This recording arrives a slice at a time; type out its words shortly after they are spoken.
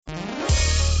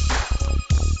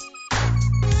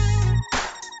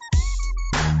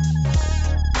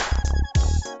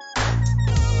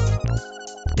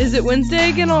Is it Wednesday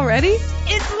again already?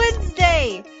 It's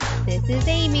Wednesday! This is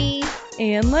Amy.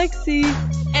 And Lexi.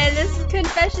 And this is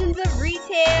Confessions of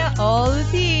Retail, all the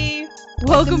tea.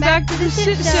 Welcome back to the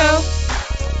shit show.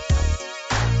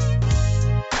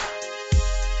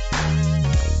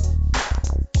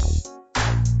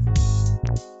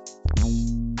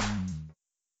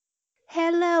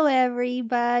 Hello,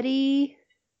 everybody.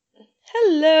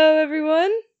 Hello,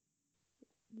 everyone.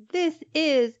 This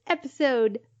is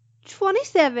episode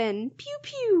 27. Pew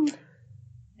pew.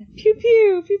 Pew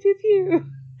pew, pew pew pew.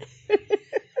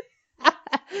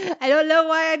 I don't know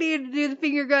why I needed to do the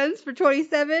finger guns for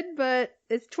 27, but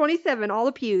it's 27, all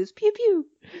the pews. Pew pew.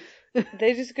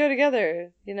 They just go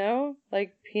together, you know?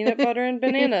 Like peanut butter and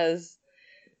bananas.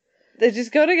 They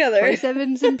just go together.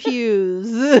 27s and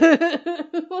pews.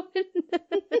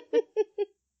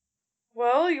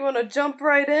 Well, you want to jump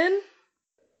right in?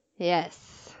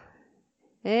 Yes.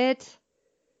 It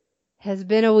has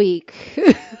been a week.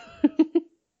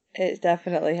 It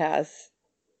definitely has.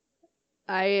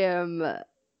 I am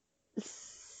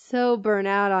so burnt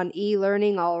out on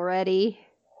e-learning already.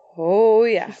 Oh,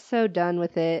 yeah. I'm so done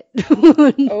with it.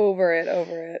 Over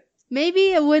it.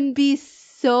 Maybe it wouldn't be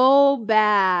so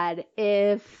bad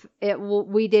if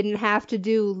we didn't have to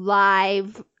do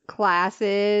live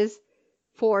classes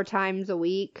 4 times a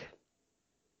week.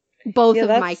 Both of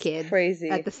my kids crazy.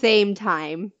 at the same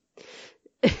time.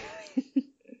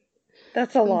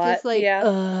 That's a lot. Just like,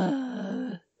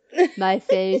 yeah. My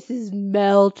face is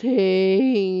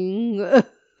melting.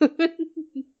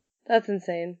 That's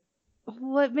insane.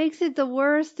 What makes it the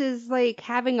worst is like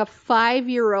having a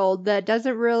 5-year-old that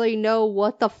doesn't really know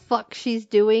what the fuck she's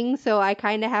doing, so I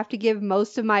kind of have to give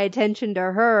most of my attention to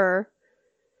her.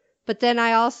 But then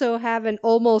I also have an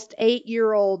almost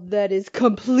 8-year-old that is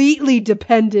completely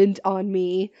dependent on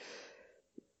me.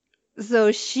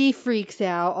 So she freaks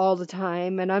out all the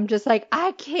time, and I'm just like,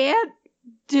 I can't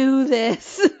do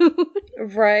this.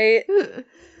 Right.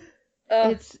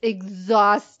 It's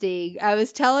exhausting. I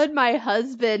was telling my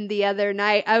husband the other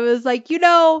night, I was like,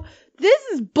 this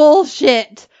is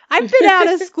bullshit. I've been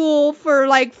out of school for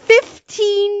like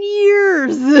 15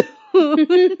 years.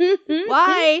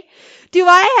 Why do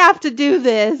I have to do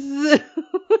this?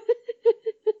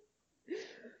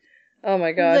 Oh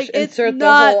my gosh. Like, Insert the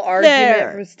not whole argument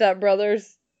fair. from Step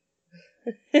Brothers.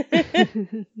 This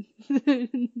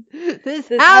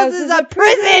house is a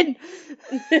prison!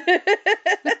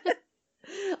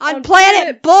 On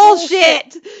planet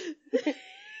bullshit!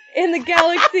 In the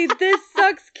galaxy, this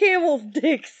sucks camel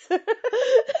dicks.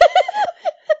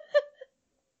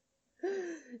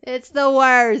 It's the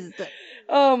worst.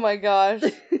 Oh my gosh.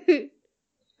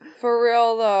 For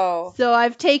real though. So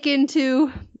I've taken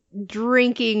to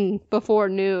drinking before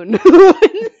noon.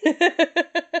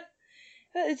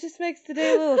 It just makes the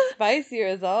day a little spicier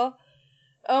is all.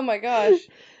 Oh my gosh.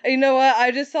 You know what?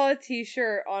 I just saw a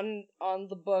t-shirt on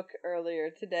the book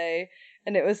earlier today,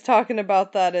 and it was talking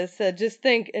about that. It said, just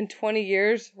think, in 20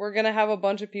 years, we're going to have a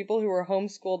bunch of people who are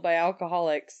homeschooled by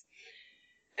alcoholics.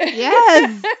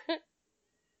 Yes!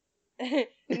 And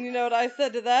you know what I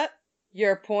said to that?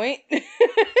 Your point.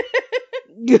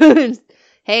 Good.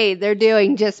 Hey, they're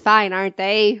doing just fine, aren't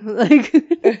they? Like,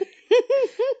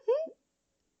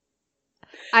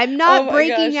 I'm not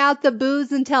breaking out the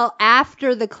booze until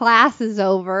after the class is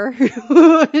over.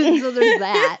 So there's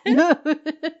that.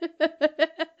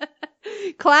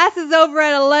 Class is over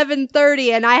at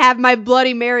 11:30 and I have my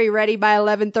Bloody Mary ready by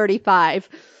 11:35.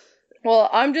 Well,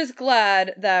 I'm just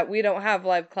glad that we don't have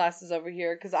live classes over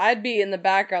here, because I'd be in the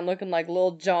background looking like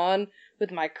Lil Jon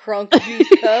with my crunk juice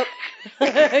cup.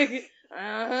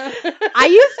 I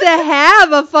used to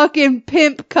have a fucking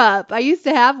pimp cup. I used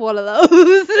to have one of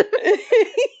those.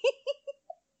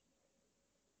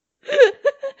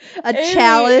 A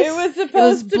chalice. It was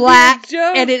supposed to black be a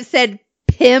joke. And it said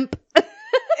pimp.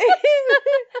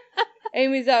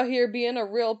 Amy's out here being a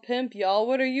real pimp, y'all.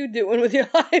 What are you doing with your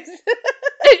lives?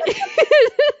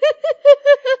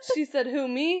 She said, who,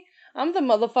 me? I'm the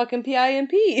motherfucking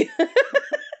PIMP.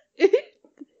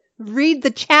 Read the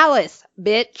chalice,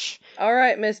 bitch. All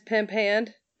right, Miss Pimp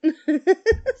Hand.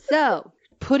 So,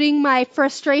 putting my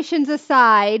frustrations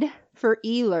aside for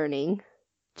e-learning,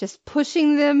 just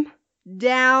pushing them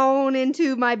down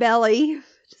into my belly.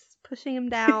 Just pushing them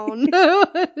down.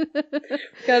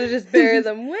 Gotta just bury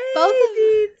them way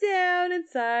deep down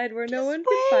inside where no one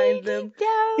can find them. Deep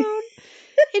down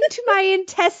into my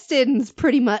intestines,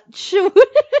 pretty much.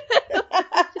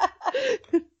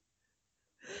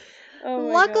 Oh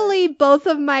my Luckily, both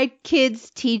of my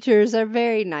kids' teachers are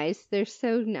very nice. They're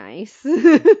so nice.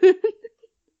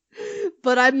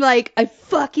 But I'm like, I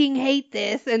fucking hate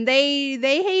this. And they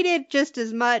hate it just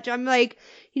as much. I'm like,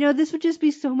 this would just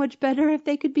be so much better if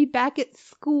they could be back at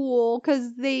school.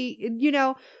 Cause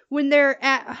when they're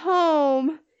at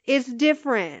home, it's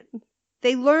different.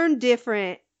 They learn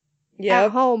different at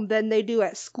home than they do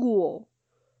at school.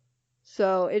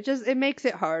 So it makes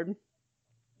it hard.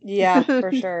 Yeah,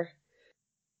 for sure.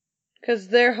 Because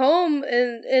they're home,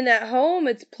 and at home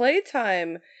it's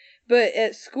playtime. But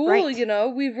at school,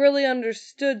 Right. We've really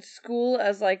understood school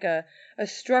as like a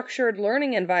structured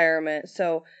learning environment.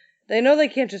 So they know they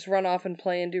can't just run off and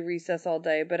play and do recess all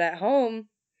day. But at home,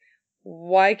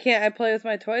 why can't I play with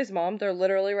my toys, Mom? They're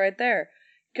literally right there.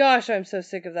 Gosh, I'm so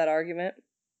sick of that argument.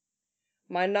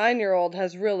 My 9-year-old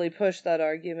has really pushed that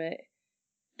argument.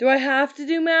 Do I have to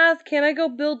do math? Can't I go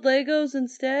build Legos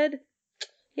instead?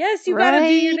 Yes, you gotta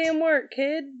do your Right. damn work,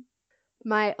 kid.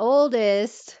 My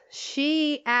oldest,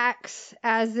 she acts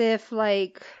as if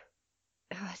like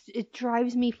it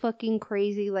drives me fucking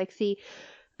crazy. Like, see,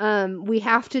 we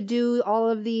have to do all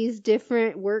of these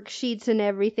different worksheets and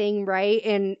everything, right?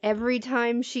 And every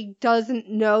time she doesn't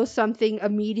know something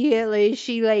immediately,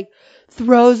 she like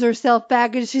throws herself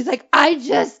back and she's like, I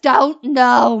just don't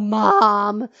know,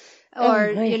 Mom. Oh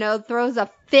Or, my. throws a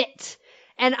fit.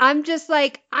 And I'm just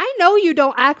like, I know you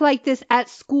don't act like this at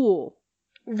school.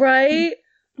 Right?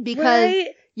 Because Right?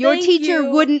 your Thank teacher you.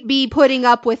 wouldn't be putting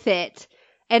up with it.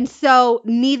 And so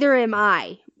neither am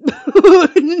I.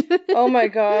 Oh my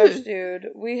gosh, dude.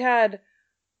 We had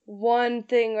one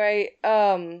thing, right?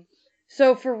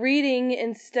 So for reading,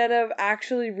 instead of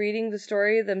actually reading the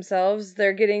story themselves,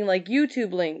 they're getting like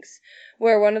YouTube links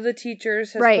where one of the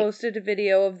teachers has Right. posted a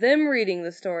video of them reading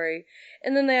the story,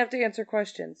 and then they have to answer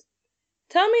questions.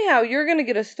 Tell me how you're gonna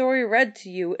get a story read to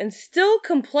you and still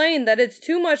complain that it's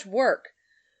too much work.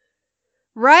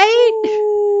 Right?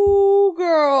 Ooh,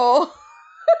 girl.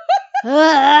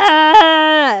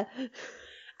 Ah!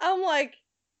 I'm like,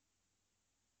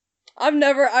 I've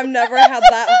never had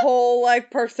that whole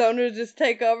like persona just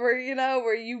take over,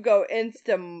 where you go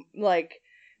instant like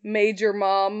major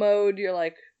mom mode. You're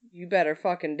like, you better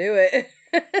fucking do it.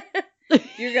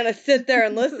 You're gonna sit there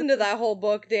and listen to that whole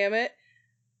book, damn it.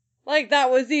 Like that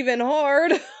was even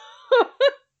hard.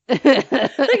 Like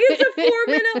it's a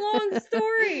 4-minute long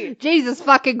story. Jesus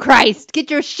fucking Christ.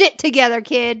 Get your shit together,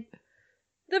 kid.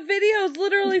 The video's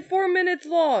literally 4 minutes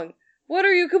long. What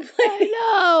are you complaining? I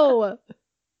know.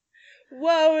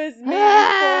 Woe is me,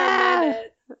 Ah!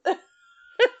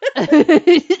 4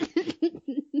 minutes.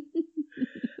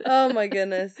 Oh my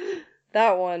goodness.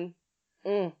 That one.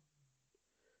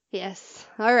 Yes.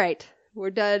 All right.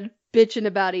 We're done bitching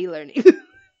about e-learning.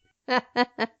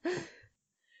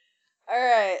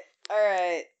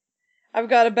 Alright. I've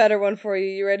got a better one for you.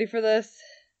 You ready for this?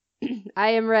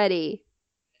 I am ready.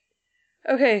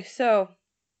 Okay, so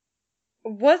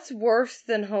what's worse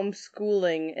than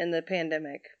homeschooling in the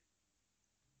pandemic?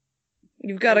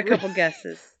 You've got a couple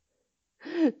guesses.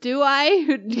 Do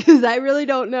I? Because I really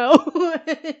don't know.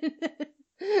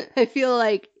 I feel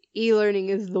like e-learning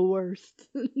is the worst.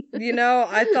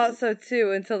 I thought so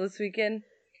too until this weekend.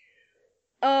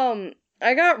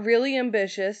 I got really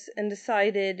ambitious and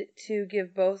decided to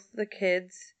give both the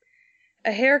kids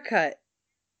a haircut.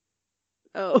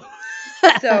 Oh.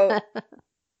 So,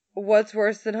 what's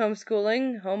worse than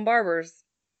homeschooling? Home barbers.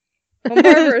 Home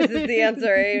barbers is the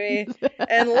answer, Amy.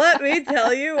 And let me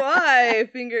tell you why,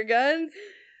 finger guns.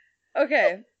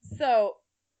 Okay, so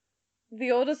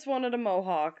the oldest wanted a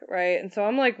mohawk, right? And so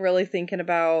I'm like really thinking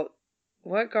about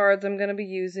what guards I'm going to be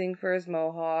using for his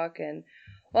mohawk. And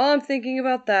while I'm thinking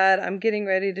about that, I'm getting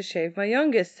ready to shave my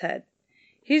youngest's head.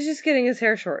 He's just getting his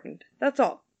hair shortened. That's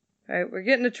all. Right? We're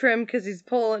getting a trim because he's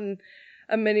pulling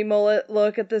a mini mullet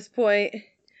look at this point.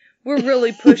 We're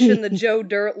really pushing the Joe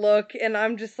Dirt look, and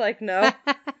I'm just like, no,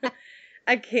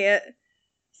 I can't.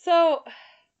 So,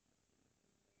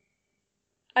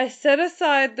 I set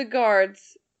aside the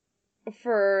guards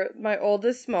for my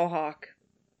oldest mohawk,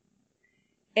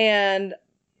 and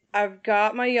I've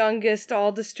got my youngest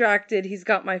all distracted. He's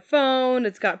got my phone,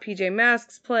 it's got PJ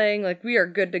Masks playing, like, we are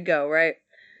good to go, right?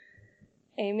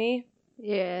 Amy?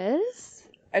 Yes?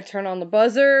 I turn on the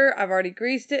buzzer, I've already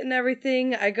greased it and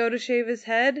everything, I go to shave his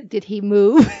head. Did he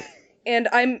move? And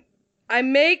I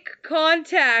make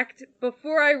contact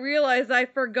before I realize I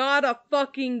forgot a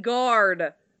fucking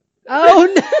guard.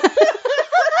 Oh no!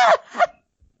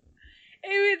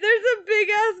 Amy, there's a big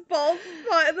ass bald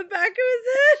spot in the back of his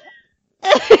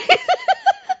head.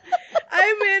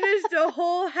 I managed a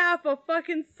whole half a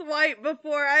fucking swipe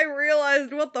before I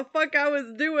realized what the fuck I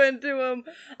was doing to him.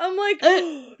 I'm like,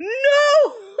 no!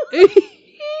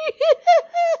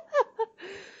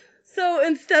 So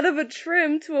instead instead of a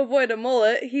trim to avoid a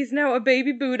mullet, he's now a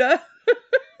baby Buddha.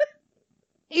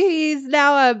 He's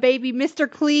now a baby Mr.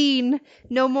 Clean.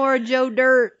 No more Joe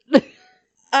Dirt.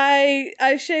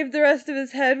 I shaved the rest of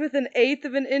his head with 1/8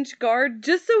 of an inch guard,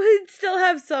 just so he'd still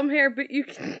have some hair, but you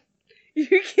can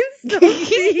still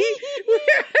see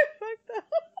where I fucked up.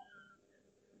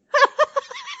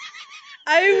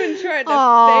 I even tried to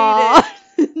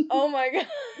fade it. Oh my god.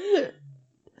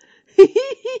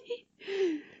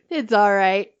 It's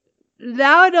alright.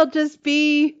 Now it'll just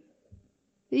be...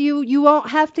 You won't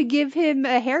have to give him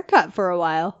a haircut for a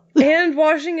while. And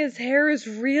washing his hair is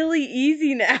really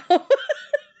easy now.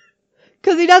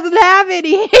 Because he doesn't have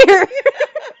any hair.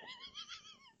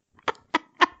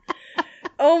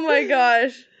 Oh my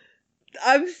gosh.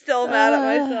 I'm still mad at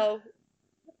myself.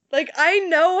 Like, I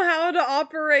know how to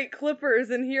operate clippers,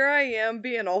 and here I am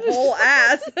being a whole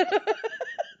ass.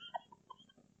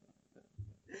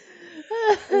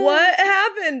 What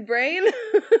happened, brain?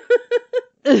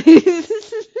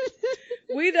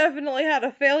 We definitely had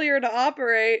a failure to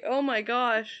operate. Oh my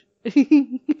gosh.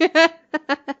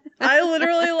 I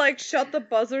literally, like, shut the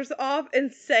buzzers off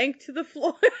and sank to the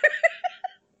floor.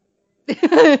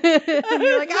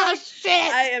 You're like, oh shit!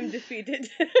 I am defeated.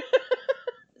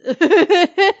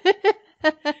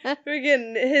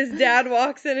 Freaking his dad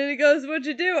walks in and he goes, "What'd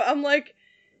you do?" I'm like,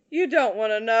 "You don't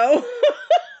want to know."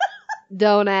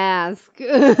 Don't ask. He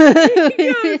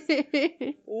goes,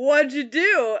 "What'd you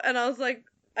do?" And I was like,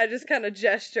 I just kind of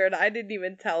gestured. I didn't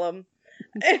even tell him.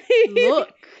 And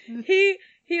Look. He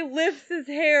lifts his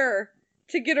hair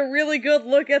to get a really good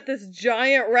look at this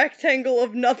giant rectangle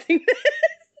of nothingness.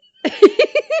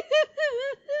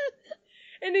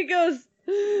 And he goes,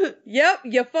 "Yep,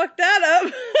 you fucked that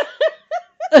up."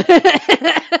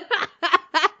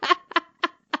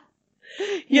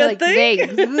 You're You like,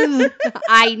 think? thanks.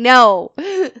 I know.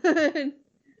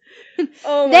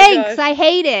 Oh my Thanks, gosh. I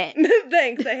hate it.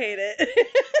 Thanks, I hate it.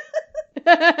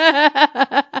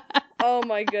 Oh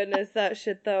my goodness, that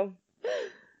shit though.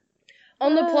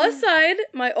 On the plus side,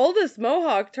 my oldest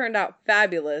mohawk turned out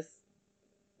fabulous.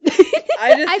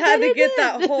 I just had to get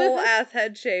that whole ass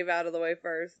head shave out of the way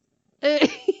first.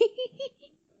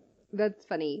 That's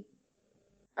funny.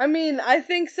 I mean, I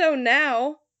think so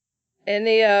now.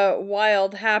 Any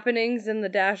wild happenings in the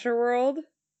Dasher world?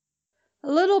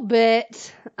 A little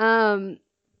bit. A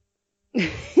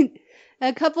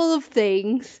couple of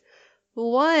things.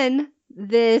 One,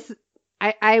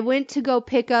 I went to go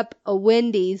pick up a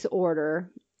Wendy's order,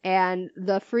 and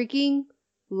the freaking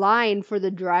line for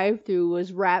the drive-thru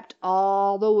was wrapped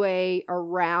all the way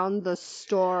around the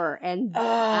store and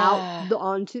out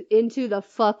into the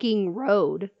fucking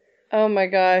road. Oh my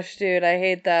gosh, dude, I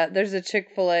hate that. There's a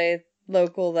Chick-fil-A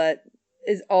local that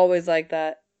is always like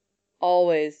that.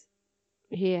 Always.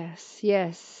 Yes.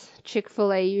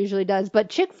 Chick-fil-A usually does. But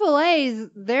Chick-fil-A's,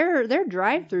 their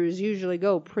drive-thrus usually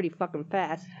go pretty fucking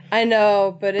fast. I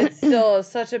know, but it's still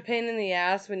such a pain in the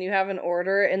ass when you have an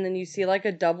order and then you see like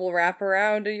a double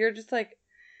wraparound and you're just like,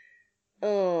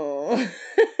 oh.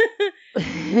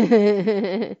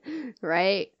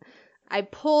 Right? I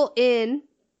pull in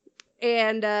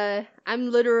and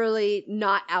I'm literally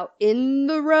not out in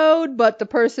the road, but the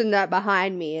person that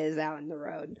behind me is out in the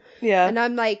road. Yeah. And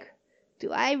I'm like,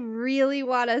 do I really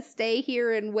want to stay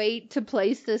here and wait to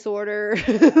place this order?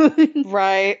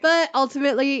 Right. But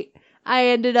ultimately, I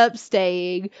ended up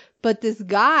staying. But this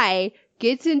guy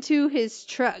gets into his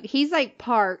truck. He's like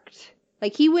parked.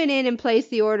 Like he went in and placed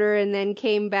the order and then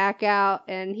came back out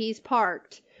and he's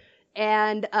parked.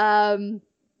 And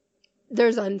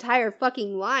there's an entire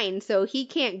fucking line, so he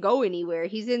can't go anywhere.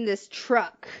 He's in this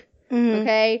truck. Mm-hmm.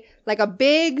 Okay? Like a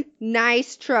big,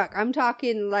 nice truck. I'm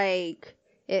talking like...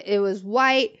 It was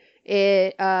white,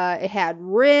 it had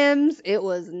rims, it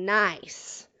was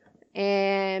nice.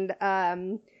 And,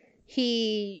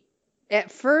 he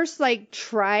at first, like,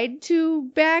 tried to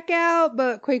back out,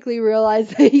 but quickly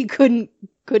realized that he couldn't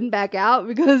back out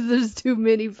because there's too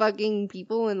many fucking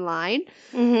people in line.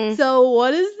 Mm-hmm. So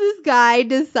what does this guy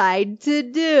decide to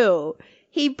do?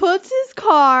 He puts his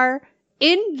car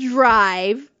in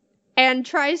drive and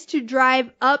tries to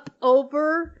drive up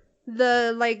over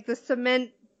the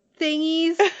cement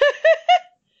thingies,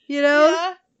 you know,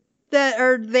 Yeah. that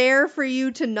are there for you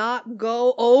to not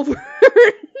go over.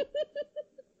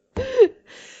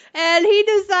 And he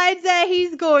decides that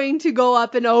he's going to go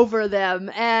up and over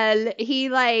them. And he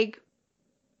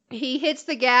hits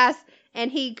the gas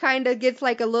and he kind of gets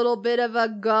like a little bit of a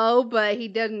go, but he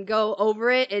doesn't go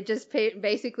over it. It just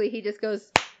basically he just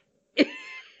goes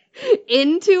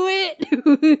into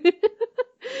it.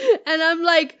 And I'm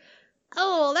like,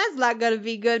 oh, that's not gonna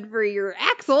be good for your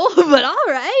axle, but all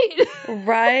right.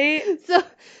 Right?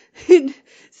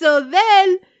 So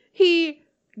then he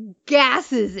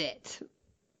gasses it,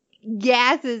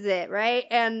 right?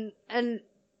 And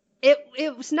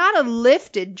it was not a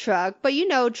lifted truck, but you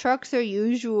know, trucks are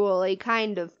usually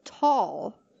kind of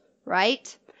tall,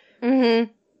 right?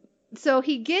 Mm-hmm. So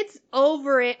he gets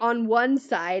over it on one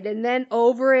side and then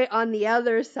over it on the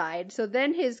other side. So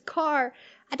then his car,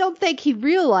 I don't think he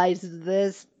realizes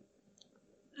this.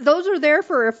 Those are there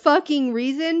for a fucking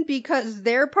reason, because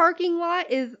their parking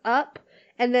lot is up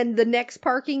and then the next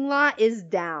parking lot is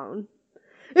down.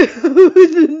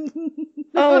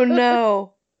 Oh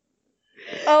no.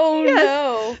 Oh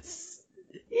Yes.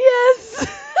 no. Yes.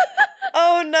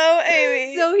 Oh no,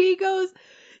 Amy. So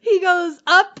he goes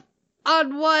up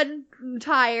on one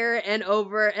tire and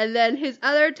over, and then his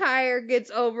other tire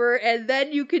gets over, and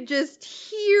then you could just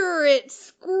hear it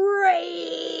scraping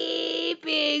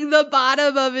the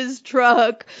bottom of his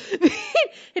truck.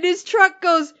 And his truck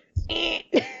goes,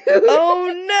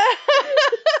 Oh no.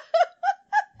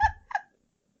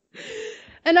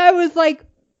 and I was like,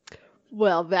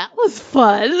 well, that was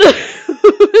fun.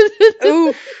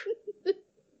 Oof.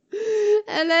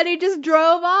 And then he just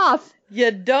drove off.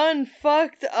 You done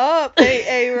fucked up,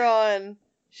 Aaron.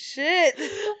 Shit.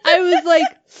 I was like,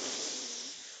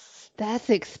 that's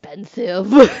expensive.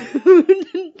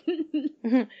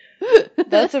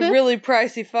 That's a really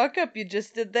pricey fuck up you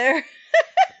just did there.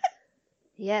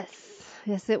 Yes,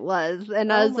 it was.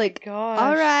 And I was like, gosh.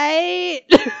 all right.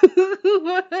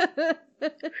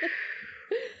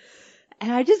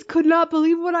 And I just could not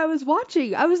believe what I was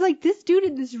watching. I was like, this dude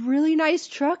in this really nice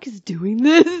truck is doing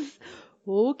this.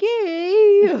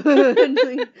 Okay.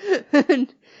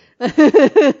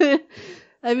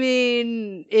 I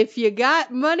mean, if you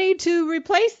got money to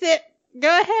replace it,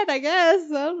 go ahead, I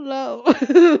guess. I don't know.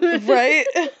 Right?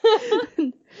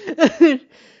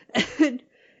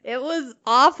 It was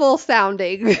awful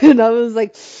sounding. And I was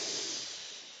like,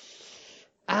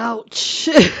 ouch.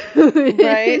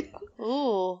 Right?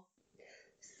 Ooh.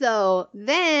 So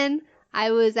then I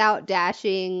was out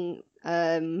dashing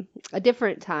a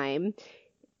different time.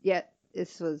 Yeah,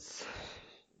 this was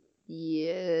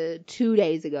 2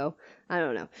 days ago. I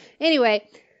don't know. Anyway,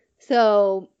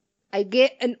 so I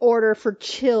get an order for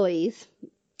Chili's,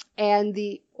 and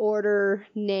the order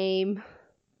name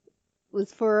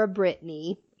was for a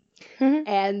Brittany. Mm-hmm.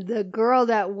 And the girl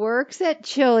that works at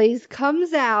Chili's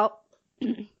comes out,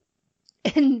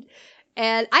 and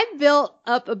I built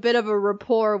up a bit of a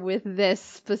rapport with this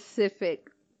specific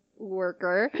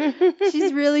worker.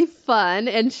 She's really fun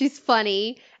and she's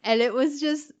funny, and it was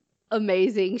just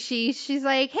amazing. She's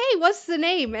like, "Hey, what's the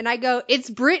name?" And I go, "It's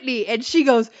Brittany." And she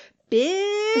goes,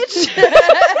 "Bitch."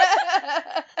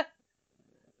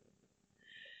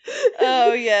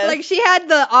 Oh yes. Like, she had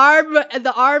the arm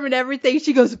and everything.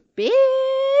 She goes,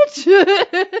 "Bitch."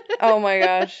 Oh my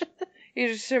gosh. You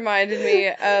just reminded me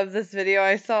of this video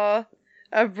I saw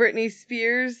of Britney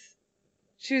Spears.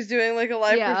 She was doing like a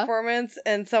live performance,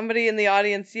 and somebody in the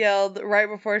audience yelled, right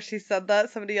before she said that,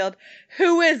 somebody yelled,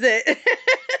 "Who is it?"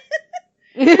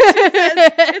 She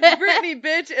said, "It's Britney,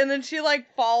 bitch," and then she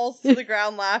like falls to the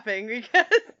ground laughing because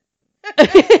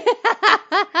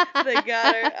they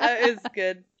got her. It was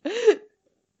good.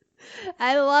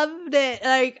 I loved it.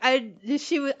 Like, I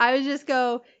would just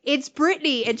go, "It's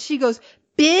Brittany," and she goes,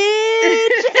 "Bitch."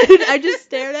 And I just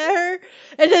stared at her,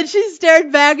 and then she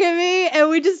stared back at me, and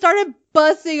we just started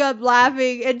busting up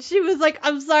laughing. And she was like,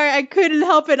 "I'm sorry, I couldn't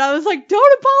help it." I was like,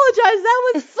 "Don't apologize.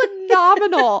 That was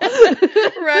phenomenal."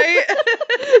 Right?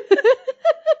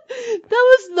 That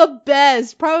was the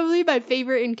best. Probably my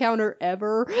favorite encounter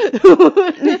ever.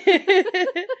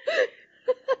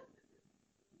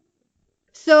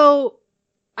 So,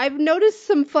 I've noticed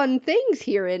some fun things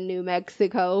here in New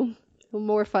Mexico.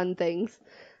 More fun things.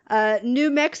 New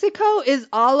Mexico is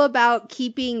all about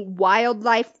keeping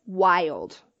wildlife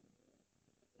wild.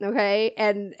 Okay?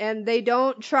 And they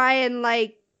don't try and,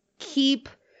 like, keep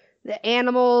the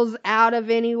animals out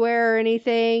of anywhere or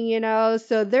anything, you know?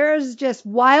 So there's just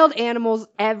wild animals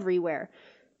everywhere.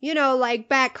 You know, like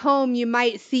back home, you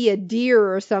might see a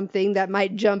deer or something that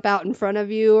might jump out in front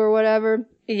of you or whatever.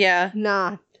 Yeah.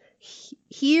 Nah.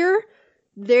 Here,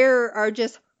 there are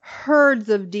just herds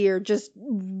of deer just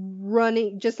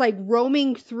running, just like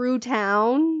roaming through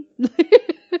town.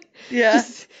 Yeah.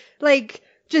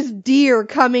 Just deer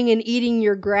coming and eating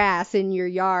your grass in your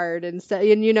yard, and so,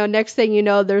 and you know, next thing you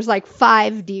know, there's like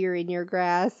 5 deer in your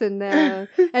grass, and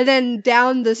then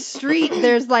down the street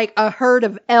there's like a herd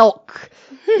of elk.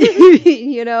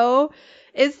 You know,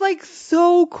 It's like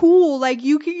so cool. Like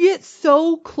you can get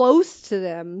so close to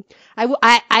them.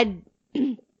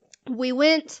 We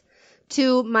went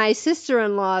to my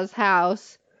sister-in-law's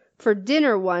house for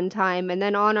dinner one time, and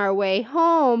then on our way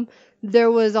home,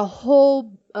 there was a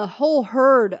whole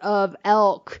herd of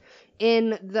elk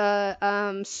in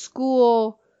the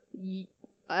school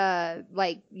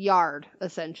like yard,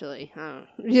 essentially.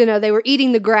 You know, they were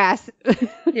eating the grass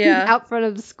Yeah. out front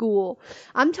of the school.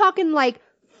 I'm talking like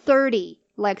 30,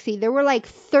 Lexi. There were like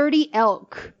 30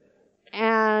 elk.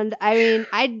 And I mean,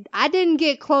 I didn't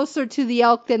get closer to the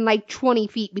elk than like 20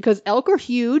 feet because elk are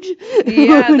huge.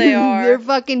 Yeah, they are. They're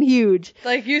fucking huge.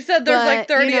 Like you said, there's like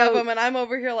 30 of them, and I'm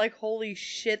over here like, holy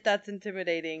shit, that's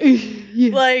intimidating.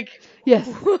 Yeah. Like, yes,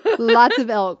 lots of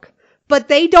elk. But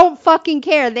they don't fucking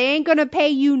care. They ain't gonna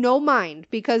pay you no mind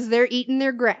because they're eating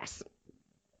their grass.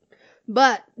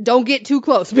 But don't get too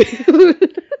close.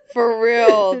 for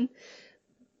real.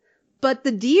 But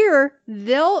the deer,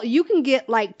 you can get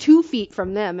like 2 feet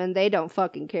from them and they don't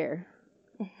fucking care.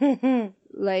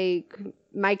 Like,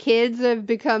 my kids have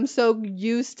become so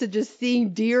used to just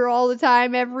seeing deer all the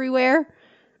time everywhere.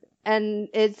 And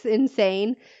it's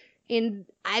insane. And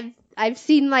I've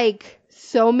seen like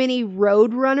so many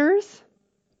road runners.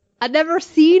 I've never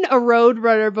seen a road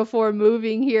runner before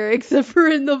moving here except for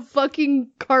in the fucking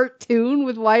cartoon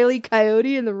with Wile E.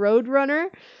 Coyote and the road runner.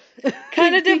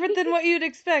 Kind of different than what you'd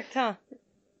expect, huh?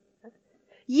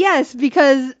 Yes,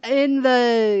 because in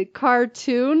the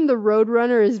cartoon, the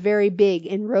Roadrunner is very big,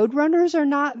 and Roadrunners are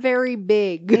not very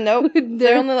big. Nope.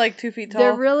 They're only like 2 feet tall.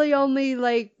 They're really only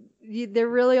like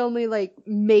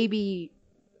maybe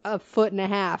a foot and a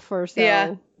half or so.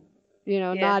 Yeah. You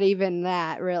know, Yeah. not even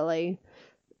that, really.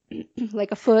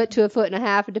 Like a foot to a foot and a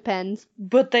half, it depends.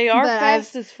 But they are But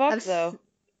fast as fuck, though.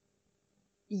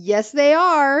 Yes, they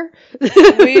are.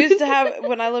 We used to have,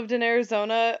 when I lived in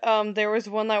Arizona, there was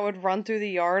one that would run through the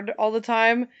yard all the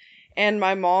time, and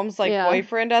my mom's, like,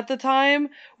 boyfriend at the time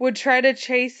would try to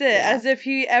chase it as if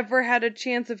he ever had a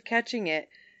chance of catching it.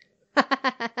 But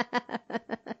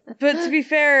to be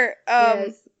fair,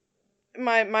 Yes.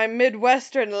 my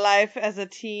Midwestern life as a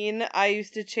teen, I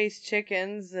used to chase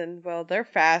chickens, and, well, they're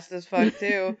fast as fuck,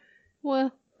 too.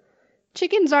 Well,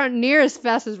 chickens aren't near as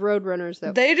fast as roadrunners,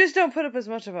 though. They just don't put up as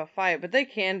much of a fight, but they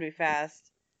can be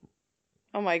fast.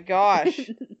 Oh my gosh.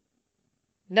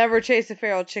 Never chase a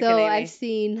feral chicken, So Amy.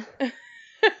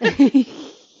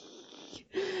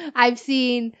 I've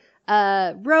seen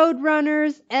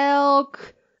roadrunners,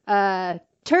 elk,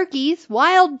 turkeys,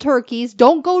 wild turkeys.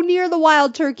 Don't go near the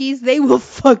wild turkeys. They will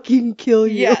fucking kill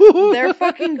you. Yeah, they're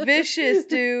fucking vicious,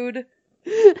 dude.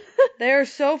 They are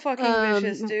so fucking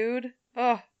vicious, dude.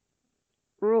 Ugh.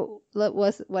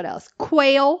 What else?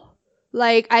 Quail.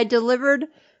 Like, I delivered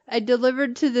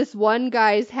to this one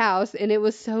guy's house, and it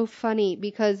was so funny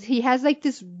because he has like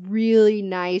this really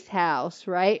nice house,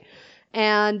 right?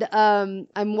 And I'm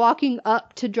walking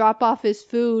up to drop off his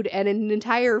food, and an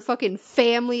entire fucking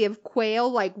family of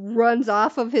quail like runs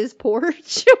off of his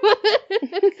porch.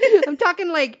 I'm talking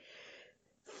like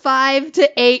 5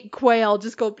 to 8 quail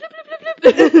just go blip, blip,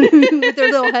 blip, blip, with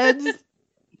their little heads.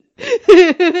 With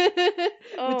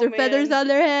their feathers on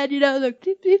their head, you know, like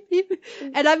beep, beep, beep.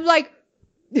 And I'm like,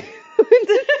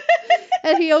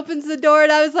 and he opens the door,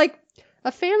 and I was like,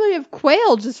 a family of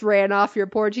quail just ran off your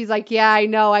porch. He's like, yeah, I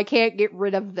know, I can't get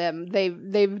rid of them.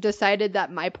 They've decided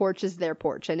that my porch is their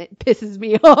porch, and it pisses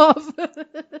me off.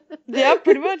 Yeah,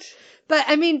 pretty much. But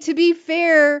I mean, to be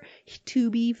fair,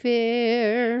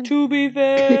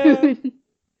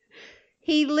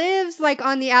 he lives like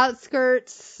on the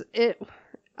outskirts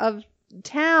of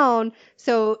town,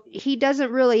 so he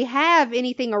doesn't really have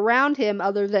anything around him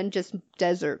other than just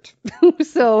desert.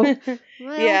 So, well,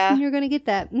 yeah, you're gonna get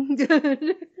that.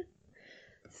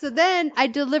 So then I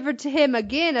delivered to him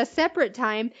again a separate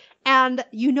time, and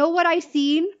you know what I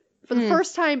seen for the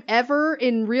first time ever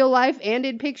in real life and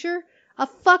in picture? A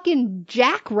fucking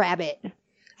jackrabbit.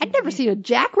 I'd never seen a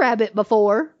jackrabbit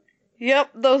before.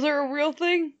 Yep, those are a real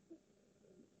thing.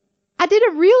 I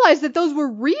didn't realize that those were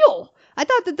real. I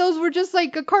thought that those were just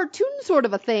like a cartoon sort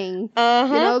of a thing.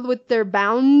 Uh-huh. You know, with their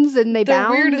bounds and they're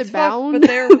bound weird and as bound. fuck, but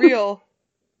they're real.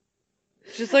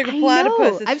 Just like a platypus.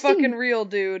 know. It's I've fucking seen... real,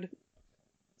 dude.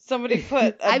 Somebody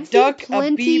put a I've duck, seen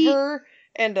plenty... a beaver,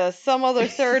 and some other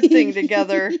third thing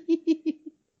together.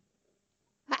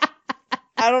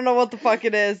 I don't know what the fuck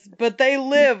it is, but they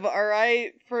live,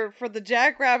 alright? For the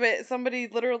jackrabbit, somebody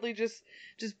literally just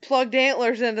plugged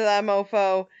antlers into that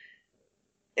mofo.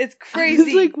 It's crazy. I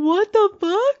was like, what the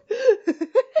fuck?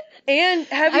 And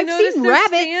have you noticed their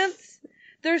stance?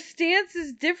 Their stance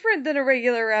is different than a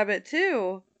regular rabbit,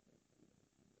 too.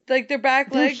 Like their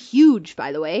back They're legs. huge,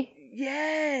 by the way.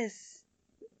 Yes.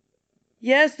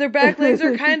 Yes, their back legs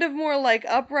are kind of more like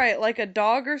upright, like a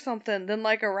dog or something, than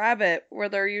like a rabbit, where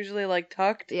they're usually like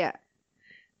tucked. Yeah.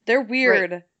 They're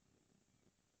weird. Right.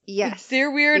 Yes. They're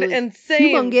weird and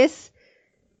humongous.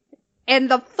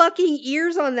 And the fucking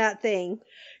ears on that thing.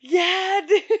 Yeah,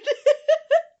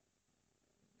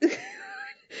 dude.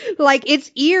 Like,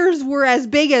 its ears were as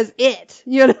big as it.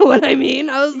 You know what I mean?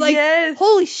 I was like, yes.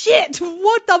 Holy shit,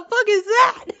 what the fuck is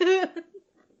that?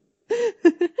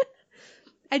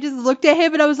 I just looked at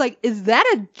him and I was like, is that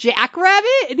a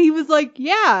jackrabbit? And he was like,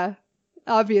 yeah.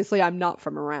 Obviously, I'm not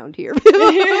from around here.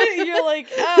 You're like,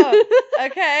 oh,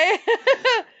 okay.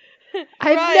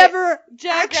 I've never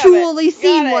actually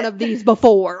seen one of these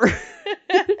before.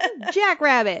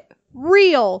 Jackrabbit.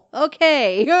 Real.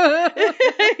 Okay.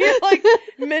 You're like,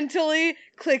 mentally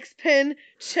clicks pin,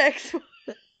 checks.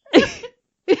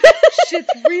 Shit's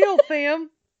real, fam.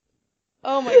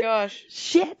 Oh my gosh.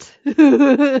 Shit.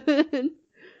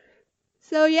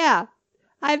 So yeah,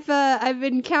 I've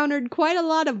encountered quite a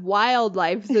lot of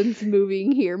wildlife since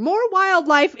moving here. More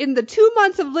wildlife in the 2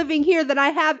 months of living here than I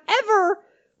have ever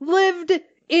lived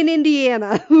in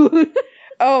Indiana.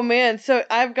 Oh man, so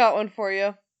I've got one for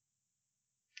you.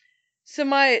 So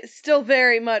my still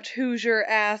very much Hoosier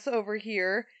ass over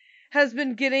here has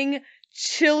been getting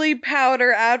chili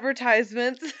powder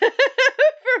advertisements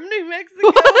from New Mexico.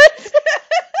 What?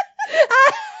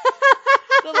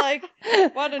 So like,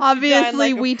 why don't you Obviously, dine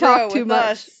like we a pro talk too with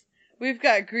much. us? We've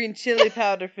got green chili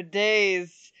powder for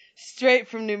days, straight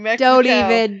from New Mexico. Don't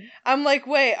even. I'm like,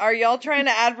 wait, are y'all trying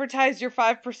to advertise your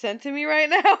 5% to me right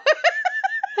now?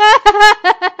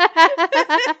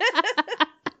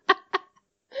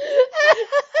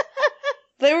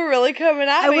 They were really coming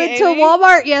at me. I went Amy. to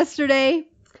Walmart yesterday.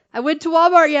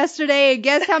 And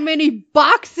guess how many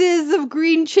boxes of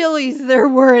green chilies there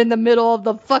were in the middle of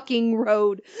the fucking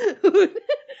road?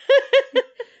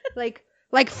 like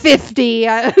 50.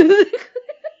 That's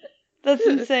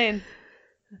insane.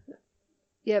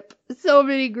 Yep. So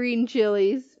many green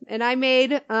chilies. And I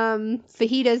made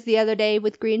fajitas the other day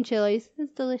with green chilies.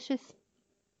 It's delicious.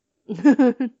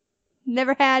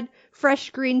 Never had fresh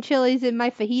green chilies in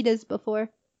my fajitas before.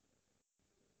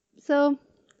 So,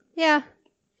 yeah.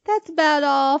 That's about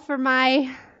all for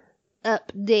my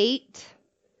update.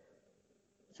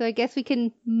 So I guess we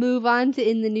can move on to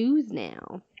In the News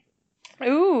now.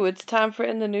 Ooh, it's time for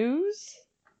In the News?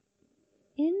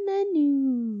 In the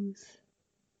News.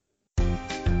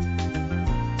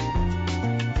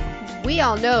 We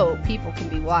all know people can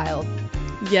be wild.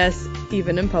 Yes,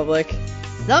 even in public.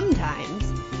 Sometimes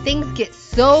things get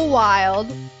so wild,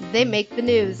 they make the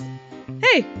news.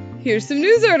 Hey, here's some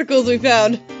news articles we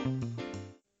found.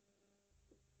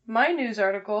 My news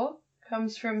article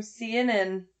comes from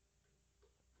CNN.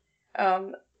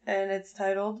 And it's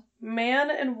titled,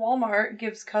 Man in Walmart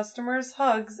gives customers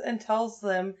hugs and tells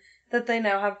them that they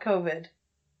now have COVID.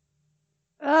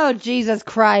 Oh, Jesus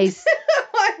Christ.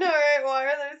 I know, right? Why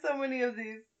are there so many of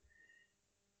these?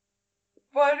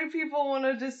 Why do people want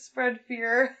to just spread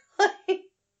fear?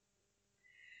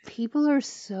 People are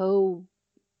so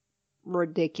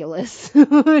ridiculous.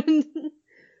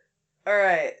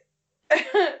 Alright.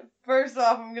 First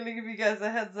off, I'm going to give you guys a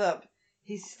heads up.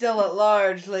 He's still at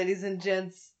large, ladies and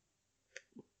gents.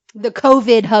 The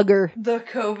COVID hugger. The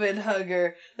COVID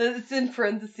hugger. It's in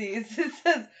parentheses. It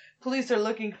says, police are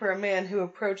looking for a man who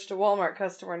approached a Walmart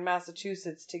customer in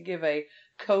Massachusetts to give a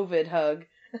COVID hug.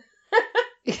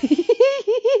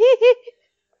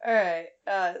 Alright.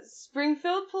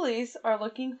 Springfield police are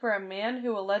looking for a man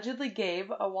who allegedly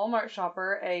gave a Walmart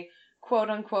shopper a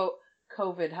quote-unquote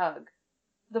COVID hug.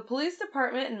 The police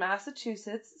department in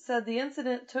Massachusetts said the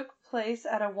incident took place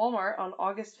at a Walmart on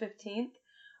August 15th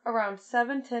around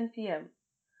 7:10 p.m.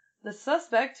 The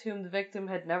suspect, whom the victim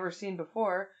had never seen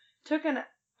before, took an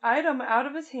item out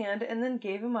of his hand and then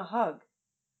gave him a hug.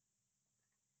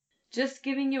 Just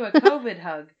giving you a COVID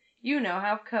hug. You now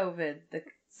have COVID, the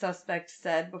suspect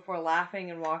said before laughing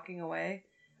and walking away,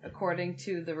 according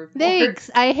to the report.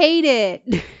 Thanks, I hate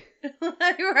it.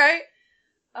 Right?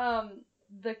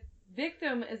 The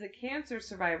victim is a cancer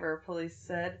survivor, police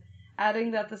said,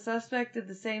 adding that the suspect did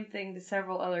the same thing to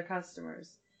several other customers.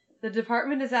 The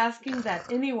department is asking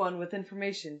that anyone with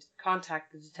information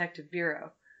contact the Detective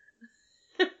Bureau.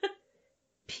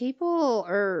 People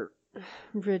are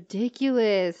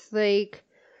ridiculous. Like,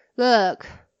 look.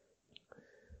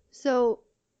 So,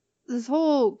 this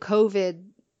whole COVID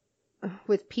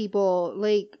with people,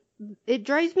 like, it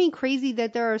drives me crazy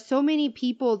that there are so many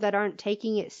people that aren't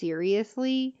taking it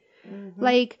seriously. Mm-hmm.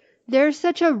 Like, there's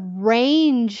such a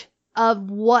range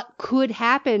of what could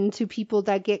happen to people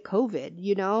that get COVID,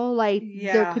 you know? Like,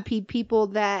 there Yeah. could be people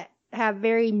that have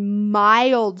very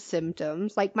mild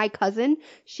symptoms. Like my cousin,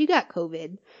 she got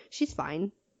COVID. She's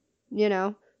fine, you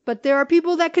know? But there are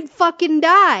people that could fucking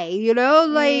die, you know?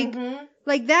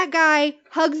 Like that guy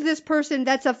hugs this person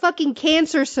that's a fucking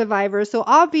cancer survivor, so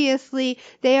obviously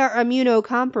they are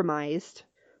immunocompromised.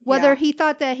 Whether Yeah. he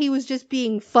thought that he was just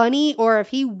being funny or if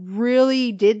he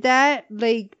really did that,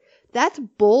 like, that's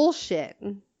bullshit.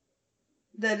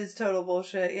 That is total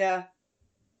bullshit, yeah.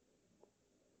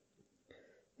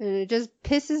 And it just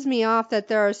pisses me off that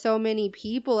there are so many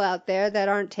people out there that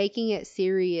aren't taking it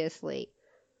seriously.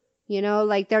 You know,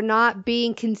 like they're not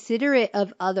being considerate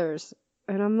of others.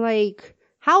 And I'm like,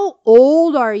 how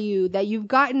old are you that you've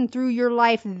gotten through your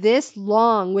life this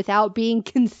long without being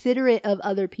considerate of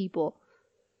other people?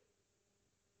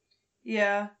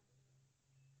 Yeah.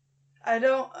 I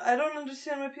don't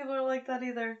understand why people are like that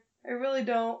either. I really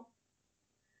don't.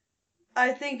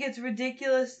 I think it's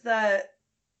ridiculous that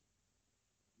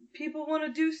people want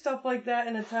to do stuff like that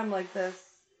in a time like this.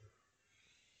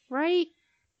 Right?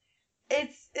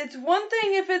 It's one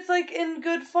thing if it's like in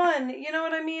good fun, you know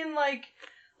what I mean? Like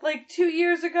 2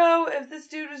 years ago, if this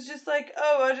dude was just like,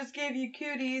 "Oh, I just gave you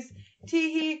cooties,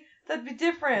 tee-hee," that'd be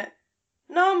different.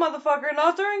 No, motherfucker,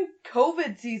 not during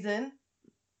COVID season.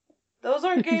 Those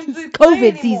aren't games we play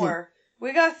COVID anymore. season.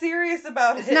 We got serious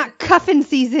about It's it. not cuffing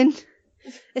season.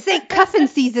 This ain't cuffing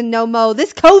season no mo.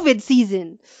 This COVID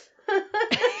season. I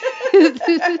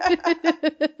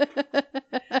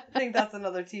think that's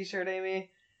another t-shirt, Amy.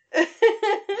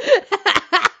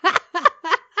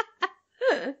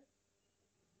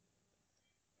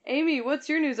 Amy, what's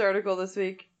your news article this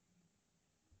week?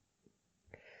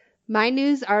 My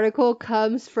news article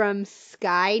comes from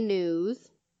Sky News.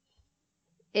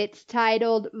 It's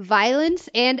titled, Violence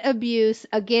and Abuse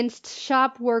Against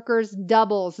Shop Workers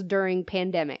Doubles During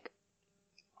Pandemic.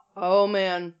 Oh,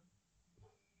 man.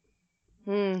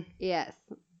 Yes.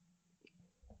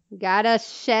 Gotta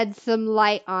shed some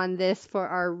light on this for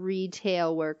our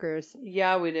retail workers.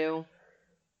 Yeah, we do.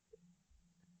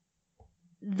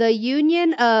 The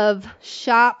Union of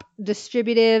Shop,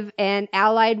 Distributive, and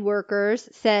Allied Workers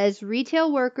says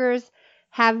retail workers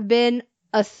have been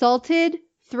assaulted,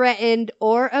 threatened,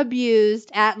 or abused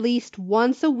at least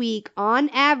once a week on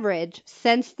average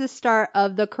since the start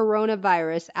of the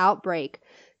coronavirus outbreak,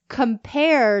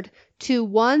 compared to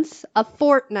once a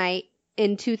fortnight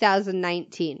in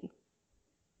 2019.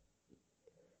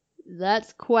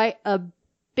 That's quite a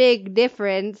big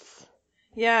difference.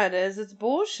 Yeah, it is. It's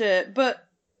bullshit. But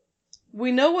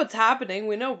we know what's happening.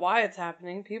 We know why it's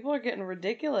happening. People are getting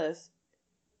ridiculous.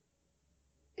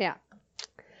 Yeah.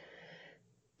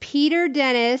 Peter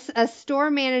Dennis, a store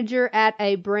manager at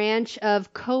a branch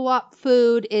of Co-op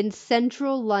Food in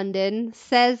central London,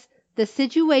 says the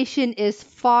situation is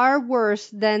far worse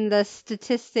than the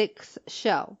statistics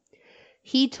show.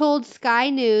 He told Sky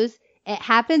News it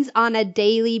happens on a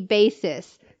daily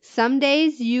basis. Some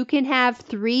days you can have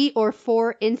 3 or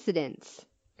 4 incidents.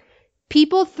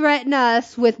 People threaten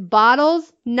us with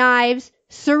bottles, knives,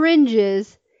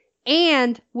 syringes,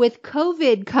 and with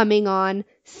COVID coming on,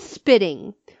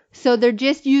 spitting. So they're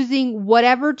just using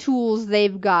whatever tools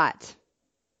they've got.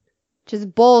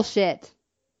 Just bullshit.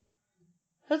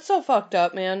 That's so fucked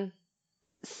up, man.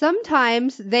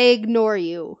 Sometimes they ignore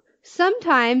you.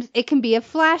 Sometimes it can be a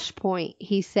flashpoint,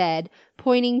 he said,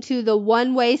 pointing to the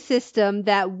one-way system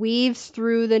that weaves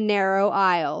through the narrow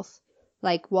aisles.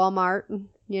 Like Walmart,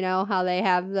 you know, how they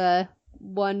have the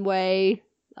one-way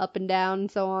up and down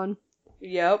and so on.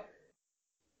 Yep.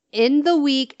 In the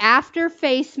week after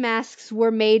face masks were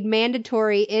made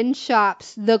mandatory in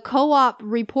shops, the co-op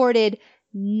reported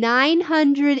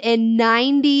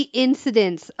 990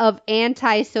 incidents of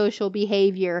antisocial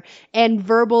behavior and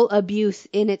verbal abuse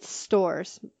in its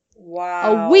stores.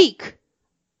 Wow. A week.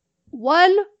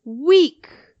 1 week.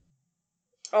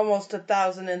 Almost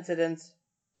 1,000 incidents.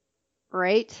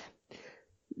 Right?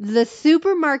 The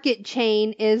supermarket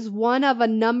chain is one of a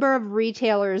number of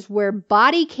retailers where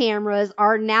body cameras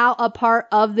are now a part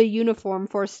of the uniform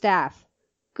for staff.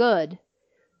 Good.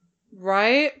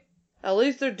 Right? At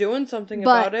least they're doing something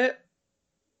about it.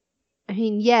 I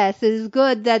mean, yes, it is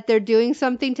good that they're doing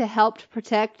something to help to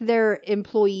protect their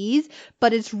employees,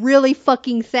 but it's really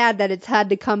fucking sad that it's had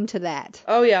to come to that.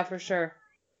 Oh, yeah, for sure.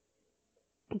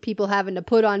 People having to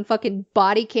put on fucking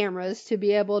body cameras to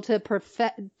be able to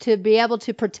protect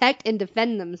and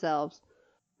defend themselves.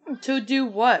 To do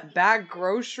what? Bag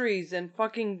groceries and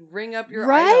fucking ring up your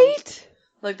right? items.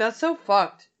 Like, that's so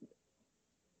fucked.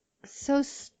 So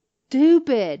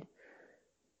stupid.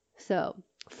 So,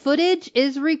 Footage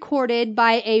is recorded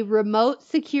by a remote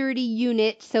security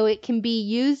unit so it can be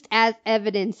used as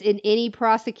evidence in any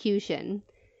prosecution.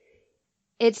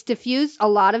 It's diffused a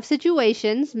lot of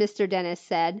situations, Mr. Dennis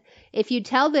said. If you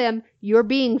tell them you're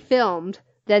being filmed,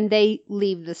 then they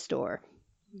leave the store.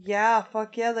 Yeah,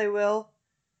 fuck yeah, they will.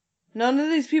 None of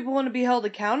these people want to be held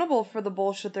accountable for the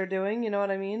bullshit they're doing, you know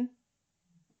what I mean?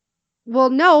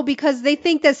 Well, no, because they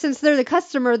think that since they're the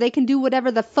customer, they can do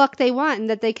whatever the fuck they want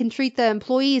and that they can treat the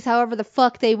employees however the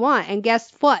fuck they want. And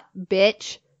guess what,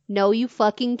 bitch? No, you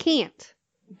fucking can't.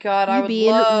 God, I You would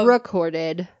being love...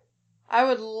 recorded. I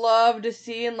would love to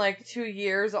see in like 2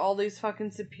 years all these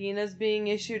fucking subpoenas being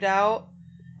issued out.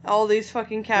 All these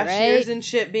fucking cashiers Right? and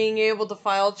shit being able to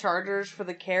file charges for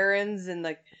the Karens and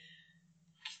the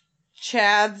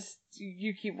Chads.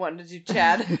 You keep wanting to do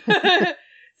Chad.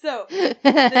 So,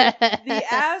 the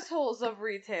assholes of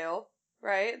retail,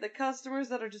 right? The customers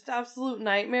that are just absolute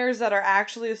nightmares that are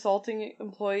actually assaulting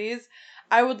employees.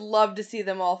 I would love to see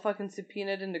them all fucking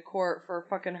subpoenaed into court for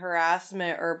fucking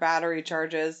harassment or battery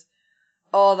charges.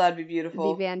 Oh, that'd be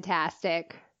beautiful. Be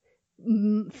fantastic.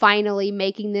 Finally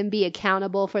making them be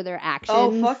accountable for their actions.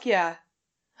 Oh, fuck yeah.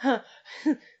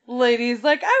 Ladies,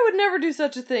 like, I would never do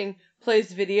such a thing.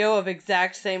 Plays video of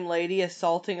exact same lady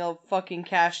assaulting a fucking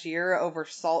cashier over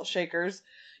salt shakers.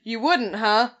 You wouldn't,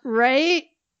 huh? Right?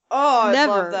 Oh, I'd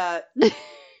Never. love that.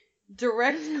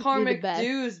 Direct karmic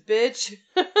dues, bitch.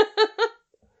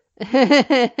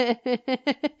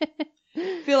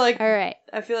 Feel like, all right.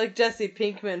 I feel like Jesse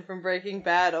Pinkman from Breaking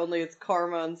Bad, only it's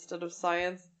karma instead of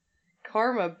science.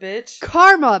 Karma, bitch.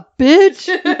 Karma, bitch!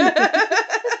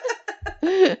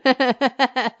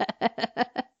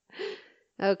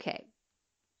 Okay.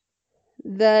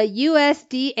 The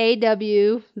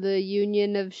USDAW, the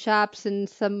Union of Shops and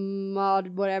some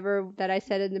odd whatever that I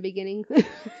said in the beginning.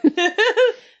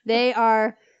 They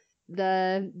are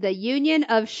the Union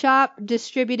of Shop,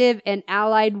 Distributive, and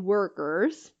Allied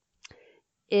Workers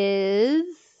is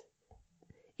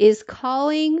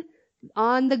calling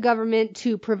on the government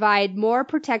to provide more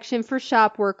protection for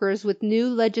shop workers with new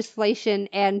legislation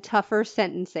and tougher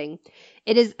sentencing.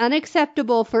 It is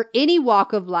unacceptable for any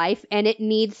walk of life, and it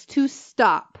needs to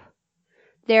stop.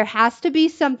 There has to be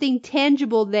something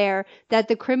tangible there that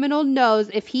the criminal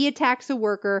knows if he attacks a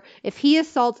worker, if he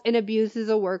assaults and abuses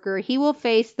a worker, he will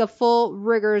face the full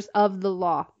rigors of the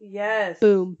law. Yes.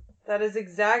 Boom. That is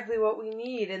exactly what we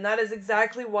need, and that is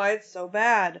exactly why it's so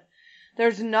bad.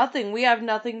 There's nothing. We have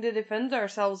nothing to defend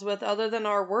ourselves with other than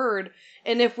our word.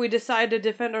 And if we decide to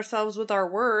defend ourselves with our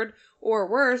word, or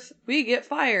worse, we get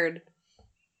fired.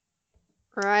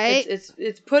 Right?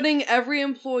 It's putting every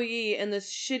employee in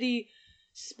this shitty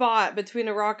spot between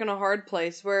a rock and a hard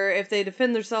place where if they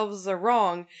defend themselves, they're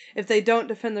wrong. If they don't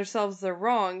defend themselves, they're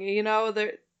wrong. You know,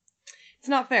 it's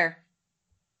not fair.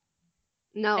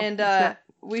 No. And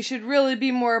we should really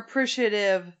be more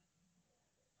appreciative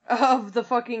of the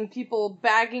fucking people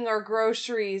bagging our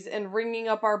groceries and ringing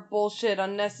up our bullshit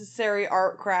unnecessary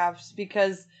art crafts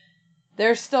because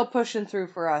they're still pushing through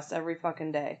for us every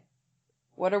fucking day.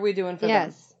 What are we doing for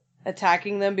them?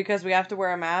 Attacking them because we have to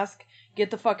wear a mask?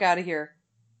 Get the fuck out of here.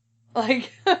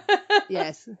 Like,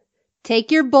 yes.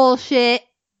 Take your bullshit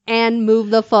and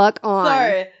move the fuck on.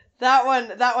 Sorry.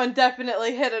 That one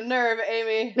definitely hit a nerve,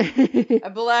 Amy. I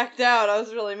blacked out. I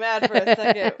was really mad for a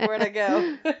second. Where'd I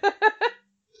go?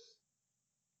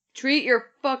 Treat your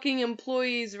fucking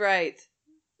employees right.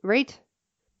 Right?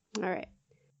 All right.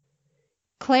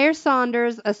 Claire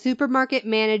Saunders, a supermarket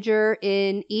manager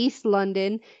in East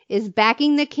London, is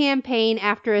backing the campaign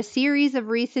after a series of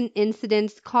recent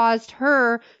incidents caused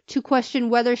her to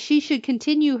question whether she should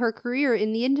continue her career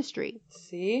in the industry.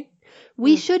 See?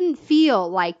 We shouldn't feel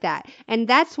like that, and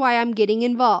that's why I'm getting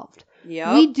involved.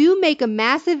 Yep. We do make a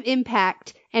massive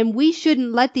impact, and we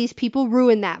shouldn't let these people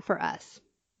ruin that for us.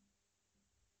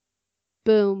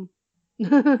 Boom.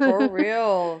 For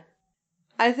real.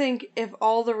 I think if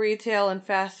all the retail and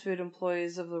fast food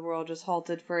employees of the world just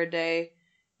halted for a day,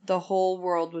 the whole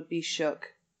world would be shook.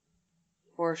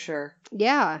 For sure.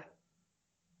 Yeah.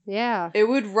 Yeah. It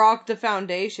would rock the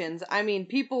foundations. I mean,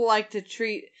 people like to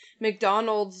treat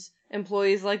McDonald's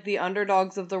employees like the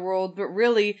underdogs of the world, but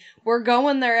really, we're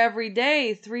going there every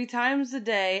day, 3 times a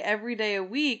day, every day a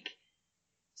week.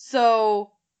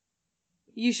 So,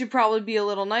 you should probably be a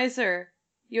little nicer.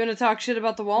 You want to talk shit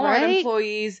about the Walmart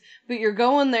employees, but you're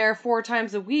going there 4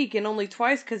 times a week and only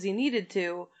twice because you needed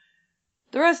to.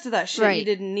 The rest of that shit you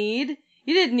didn't need.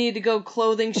 You didn't need to go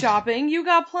clothing shopping. You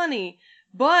got plenty.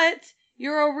 But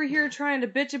You're over here trying to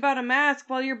bitch about a mask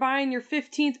while you're buying your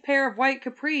 15th pair of white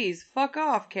capris. Fuck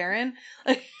off, Karen.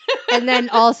 And then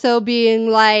also being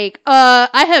like,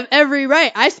 I have every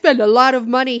right. I spend a lot of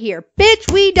money here.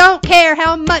 Bitch, we don't care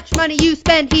how much money you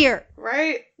spend here.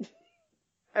 Right?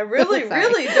 I really,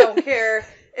 really don't care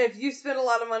if you spend a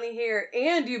lot of money here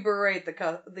and you berate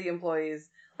the employees.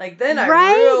 Like, then I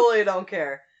really don't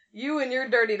care. You and your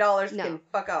dirty dollars can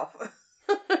fuck off.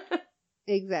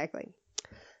 Exactly.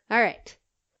 All right.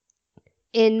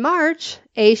 In March,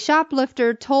 a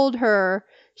shoplifter told her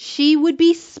she would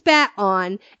be spat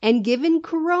on and given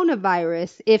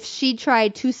coronavirus if she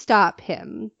tried to stop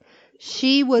him.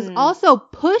 She was also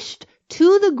pushed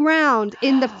to the ground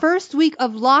in the first week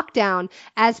of lockdown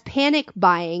as panic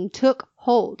buying took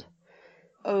hold.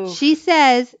 Oh. She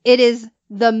says it is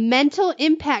the mental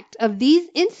impact of these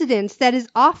incidents that is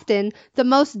often the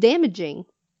most damaging.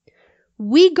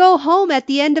 We go home at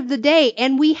the end of the day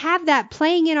and we have that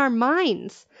playing in our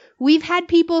minds. We've had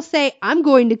people say, I'm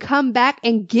going to come back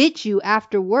and get you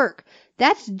after work.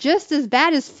 That's just as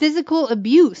bad as physical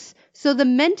abuse. So the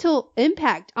mental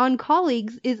impact on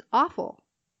colleagues is awful.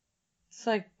 It's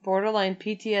like borderline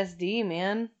PTSD,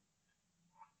 man.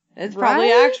 It's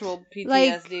probably actual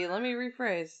PTSD. Let me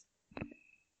rephrase.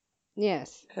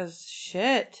 Yes. 'Cause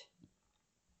shit.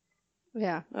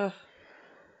 Yeah. Ugh.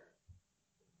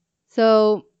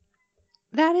 So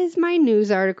that is my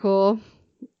news article.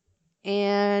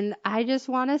 And I just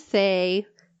want to say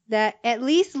that at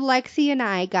least Lexi and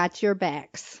I got your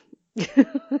backs.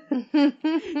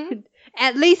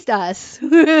 At least us.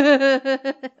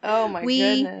 Oh my goodness.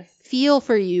 We feel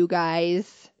for you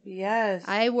guys. Yes.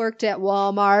 I worked at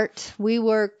Walmart. We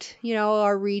worked,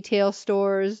 our retail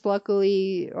stores.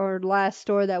 Luckily, our last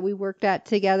store that we worked at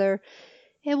together,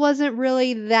 it wasn't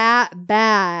really that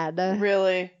bad.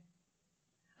 Really?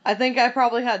 I think I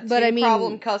probably had two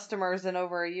problem customers in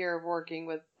over a year of working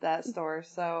with that store,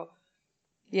 so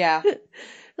yeah.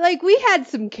 Like, we had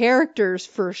some characters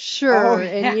for sure,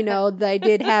 and they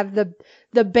did have the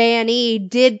Banny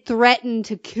did threaten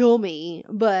to kill me,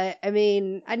 but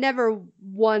I never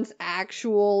once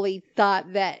actually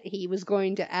thought that he was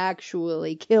going to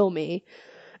actually kill me.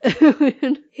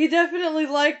 He definitely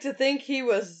liked to think he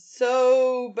was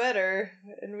so better,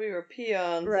 and we were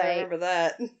peons. Right. I remember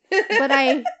that. But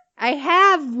I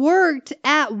have worked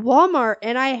at Walmart,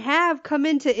 and I have come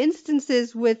into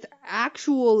instances with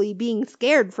actually being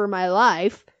scared for my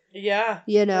life. Yeah,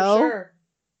 for sure.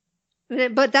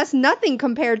 But that's nothing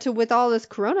compared to with all this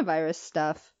coronavirus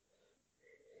stuff.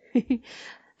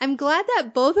 I'm glad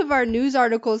that both of our news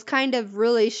articles kind of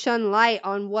really shone light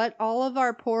on what all of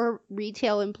our poor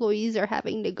retail employees are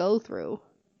having to go through.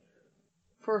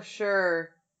 For sure.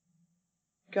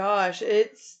 Gosh,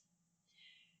 it's...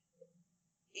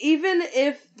 Even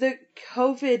if the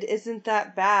COVID isn't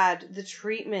that bad, the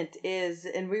treatment is,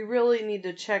 and we really need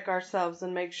to check ourselves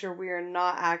and make sure we are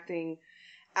not acting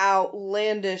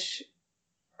outlandish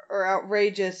or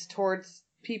outrageous towards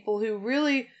people who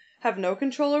really have no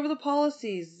control over the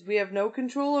policies. We have no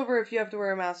control over if you have to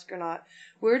wear a mask or not.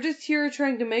 We're just here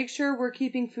trying to make sure we're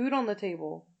keeping food on the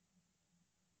table.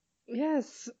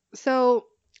 Yes. So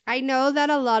I know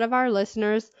that a lot of our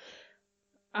listeners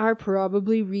are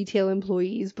probably retail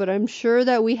employees, but I'm sure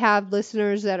that we have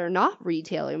listeners that are not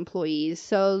retail employees.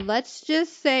 So let's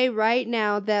just say right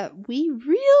now that we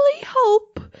really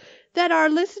hope that our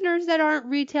listeners that aren't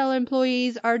retail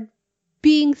employees are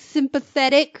being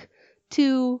sympathetic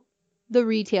to the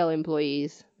retail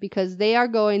employees, because they are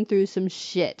going through some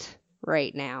shit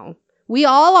right now. We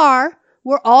all are.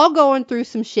 We're all going through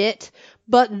some shit,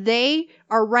 but they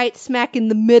are right smack in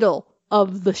the middle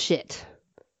of the shit.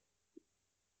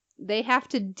 They have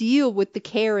to deal with the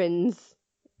Karens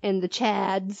and the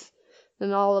Chads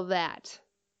and all of that.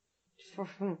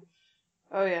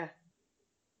 Oh, yeah.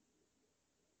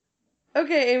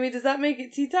 Okay, Amy, does that make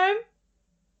it tea time?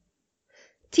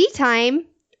 Tea time?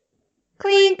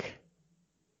 Clink!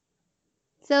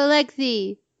 So,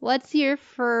 Lexi, what's your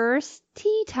first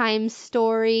tea time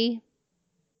story?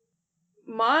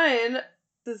 Mine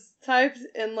is typed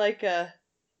in like a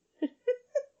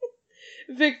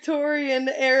Victorian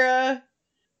era.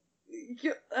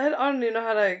 I don't even know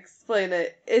how to explain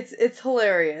it. It's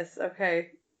hilarious,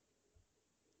 okay?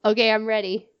 Okay, I'm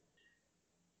ready.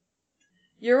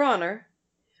 Your Honor,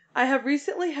 I have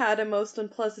recently had a most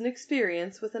unpleasant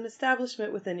experience with an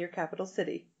establishment within your capital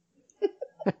city.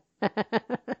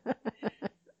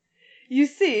 You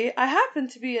see, I happen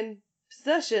to be in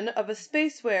possession of a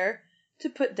space where, to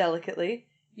put delicately,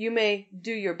 you may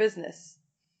do your business.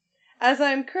 As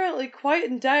I am currently quite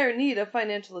in dire need of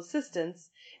financial assistance,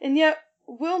 and yet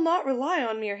will not rely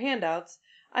on mere handouts,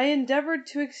 I endeavored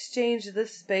to exchange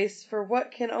this space for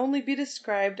what can only be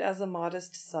described as a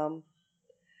modest sum.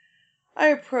 I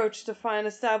approached a fine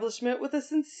establishment with a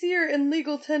sincere and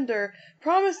legal tender,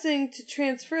 promising to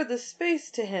transfer the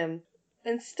space to him.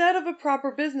 Instead of a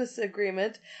proper business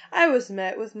agreement, I was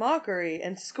met with mockery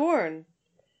and scorn.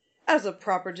 As a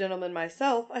proper gentleman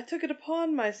myself, I took it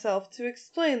upon myself to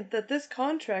explain that this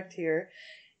contract here,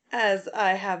 as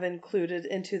I have included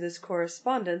into this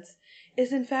correspondence,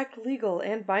 is in fact legal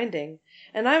and binding,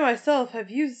 and I myself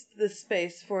have used this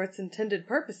space for its intended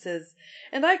purposes,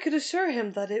 and I could assure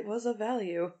him that it was of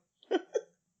value.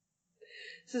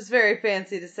 This is very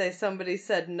fancy to say somebody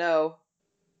said no.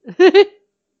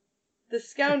 The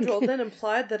scoundrel then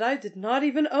implied that I did not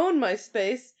even own my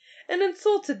space, and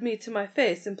insulted me to my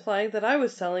face, implying that I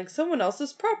was selling someone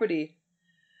else's property.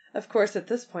 Of course, at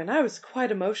this point I was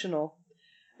quite emotional.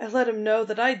 I let him know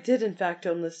that I did in fact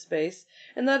own this space,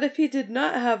 and that if he did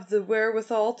not have the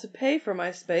wherewithal to pay for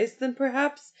my space, then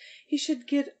perhaps he should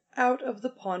get out of the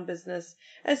pawn business,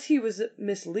 as he was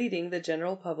misleading the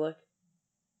general public.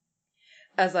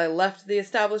 As I left the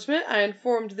establishment, I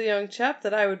informed the young chap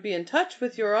that I would be in touch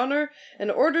with your honour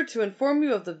in order to inform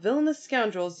you of the villainous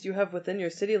scoundrels you have within your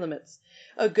city limits.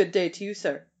 A good day to you,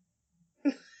 sir.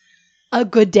 A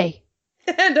good day.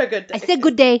 And a good day. I said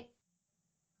good day.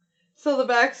 So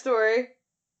the backstory,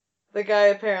 the guy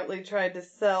apparently tried to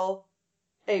sell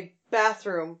a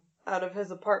bathroom out of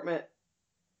his apartment.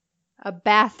 A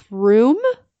bathroom?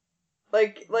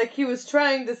 Like he was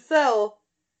trying to sell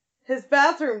his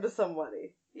bathroom to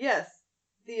somebody. Yes,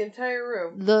 the entire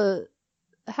room.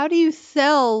 How do you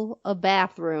sell a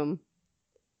bathroom?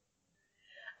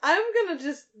 I'm gonna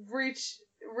just reach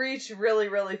really,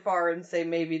 really far and say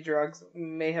maybe drugs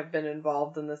may have been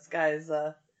involved in this guy's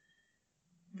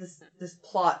this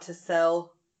plot to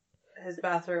sell his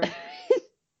bathroom.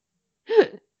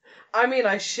 I mean,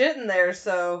 I shit in there,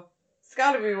 so it's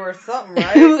gotta be worth something,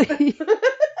 right?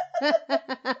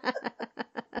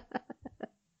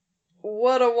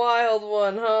 What a wild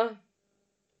one, huh?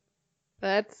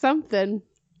 That's something.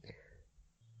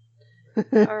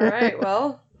 Alright,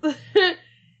 well.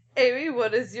 Amy,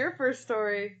 what is your first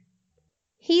story?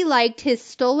 He liked his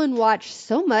stolen watch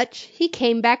so much, he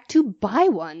came back to buy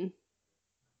one.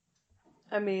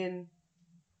 I mean,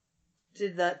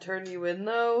 did that turn you in,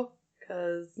 though?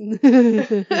 'Cause...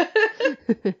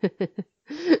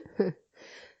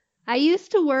 I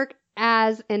used to work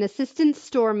as an assistant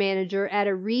store manager at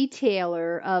a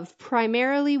retailer of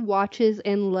primarily watches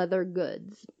and leather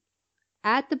goods.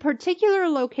 At the particular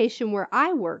location where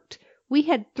I worked, we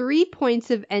had 3 points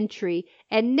of entry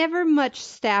and never much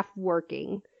staff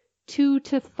working. 2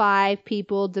 to 5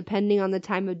 people depending on the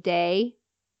time of day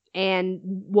and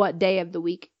what day of the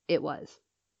week it was.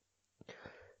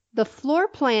 The floor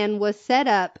plan was set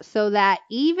up so that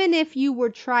even if you were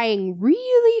trying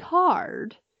really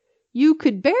hard, you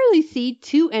could barely see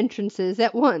 2 entrances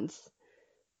at once.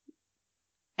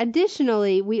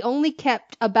 Additionally, we only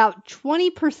kept about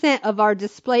 20% of our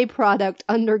display product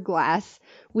under glass.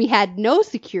 We had no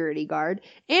security guard,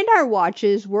 and our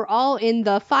watches were all in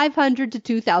the $500 to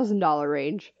 $2,000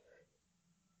 range.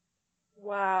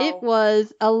 Wow. It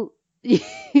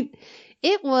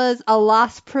was a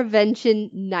loss prevention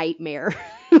nightmare.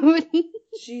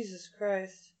 Jesus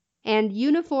Christ. And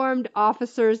uniformed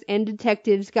officers and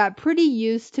detectives got pretty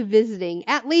used to visiting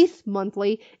at least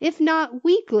monthly, if not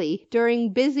weekly,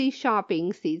 during busy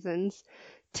shopping seasons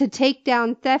to take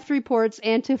down theft reports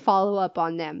and to follow up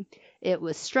on them. It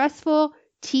was stressful,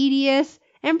 tedious,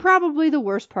 and probably the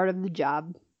worst part of the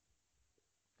job.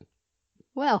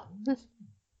 Well,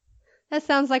 that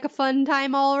sounds like a fun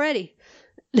time already.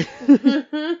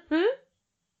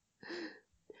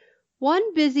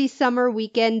 One busy summer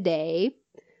weekend day,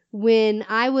 when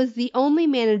I was the only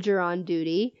manager on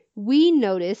duty, we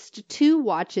noticed 2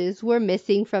 watches were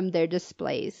missing from their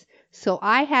displays. So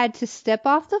I had to step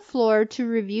off the floor to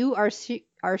review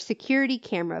our security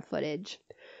camera footage.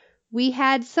 We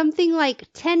had something like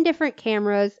 10 different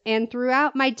cameras, and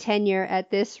throughout my tenure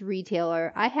at this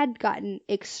retailer, I had gotten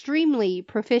extremely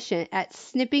proficient at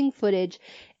snipping footage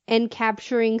and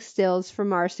capturing stills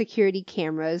from our security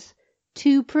cameras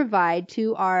to provide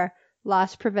to our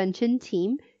loss prevention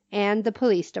team and the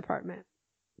police department.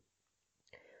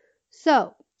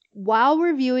 So, while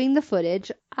reviewing the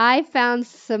footage, I found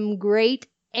some great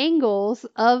angles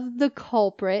of the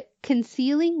culprit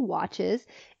concealing watches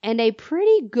and a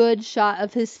pretty good shot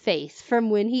of his face from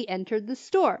when he entered the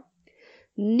store.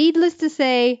 Needless to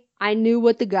say, I knew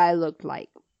what the guy looked like.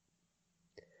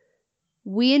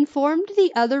 We informed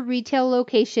the other retail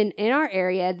location in our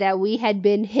area that we had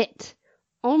been hit.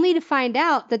 only to find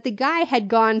out that the guy had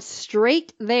gone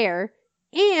straight there,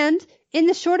 and in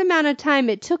the short amount of time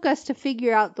it took us to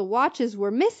figure out the watches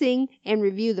were missing and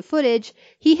review the footage,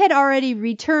 he had already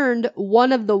returned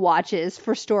one of the watches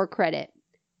for store credit.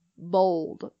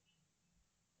 Bold.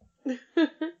 This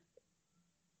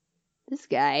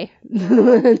guy.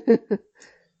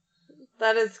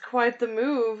 That is quite the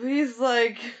move. He's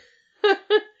like,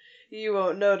 you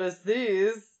won't notice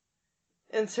these.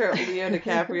 Insert Leo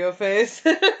DiCaprio face.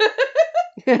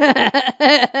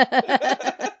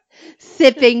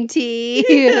 Sipping tea.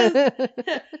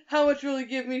 How much will you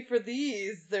give me for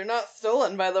these? They're not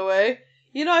stolen, by the way.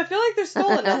 You know, I feel like they're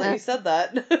stolen now that you said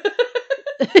that.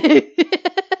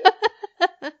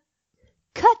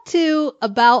 Cut to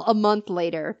about a month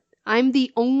later. I'm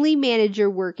the only manager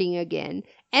working again.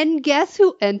 And guess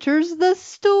who enters the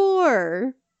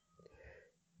store?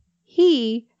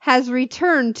 He has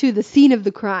returned to the scene of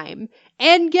the crime.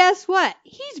 And guess what?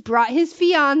 He's brought his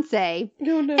fiancée.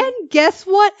 Oh, no. And guess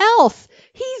what else?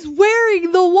 He's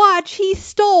wearing the watch he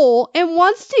stole and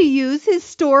wants to use his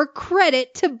store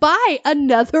credit to buy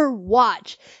another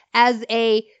watch as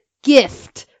a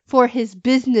gift for his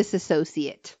business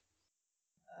associate.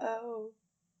 Oh.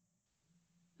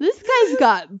 This guy's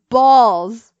got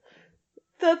balls.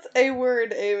 That's a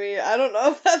word, Amy. I don't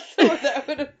know if that's the word I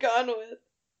would have gone with.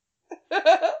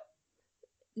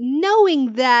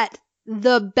 Knowing that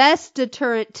the best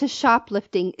deterrent to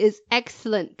shoplifting is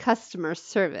excellent customer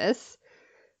service,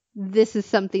 this is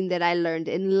something that I learned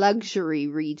in luxury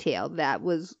retail that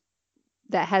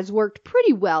has worked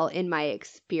pretty well in my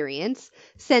experience,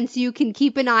 since you can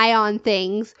keep an eye on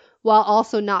things while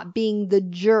also not being the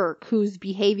jerk whose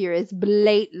behavior is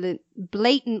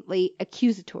blatantly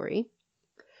accusatory.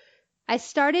 I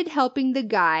started helping the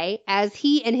guy as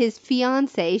he and his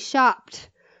fiancée shopped,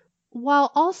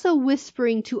 while also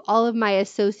whispering to all of my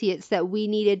associates that we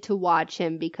needed to watch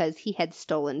him because he had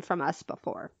stolen from us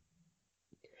before.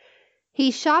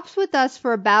 He shops with us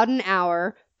for about an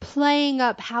hour, playing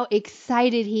up how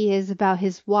excited he is about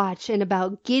his watch and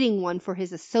about getting one for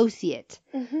his associate.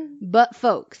 Mm-hmm. But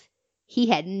folks, he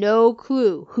had no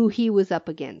clue who he was up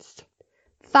against.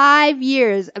 5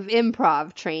 years of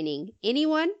improv training.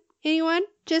 Anyone? Anyone?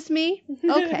 Just me?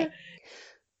 Okay.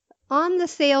 On the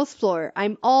sales floor,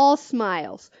 I'm all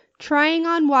smiles, trying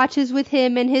on watches with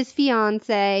him and his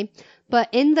fiancée, but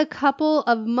in the couple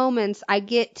of moments I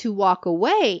get to walk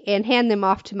away and hand them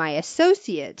off to my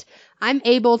associate, I'm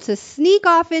able to sneak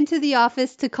off into the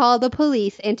office to call the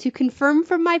police and to confirm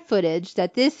from my footage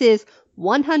that this is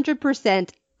 100%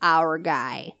 our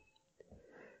guy.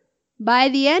 By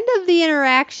the end of the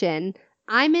interaction,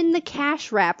 I'm in the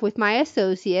cash wrap with my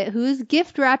associate who is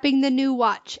gift wrapping the new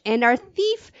watch, and our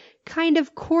thief kind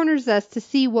of corners us to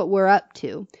see what we're up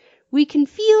to. We can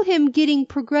feel him getting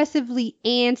progressively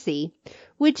antsy,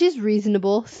 which is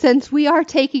reasonable since we are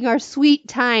taking our sweet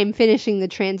time finishing the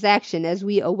transaction as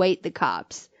we await the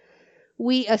cops.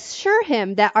 We assure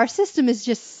him that our system is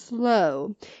just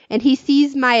slow, and he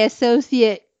sees my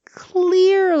associate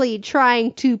clearly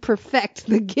trying to perfect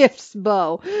the gift's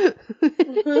bow.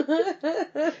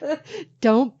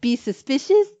 Don't be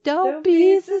suspicious. Don't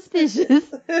be suspicious.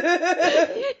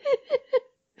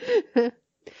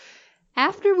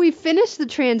 After we finished the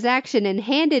transaction and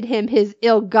handed him his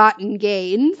ill-gotten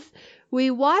gains, we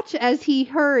watch as he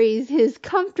hurries his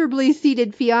comfortably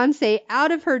seated fiancée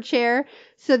out of her chair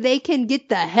so they can get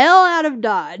the hell out of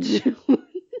Dodge.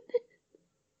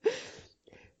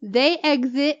 They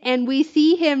exit and we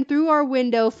see him through our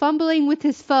window fumbling with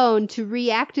his phone to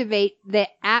reactivate the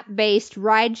app-based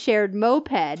ride-shared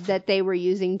moped that they were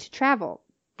using to travel.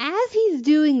 As he's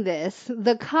doing this,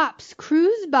 the cops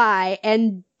cruise by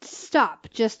and stop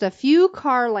just a few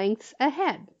car lengths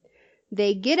ahead.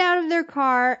 They get out of their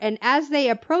car, and as they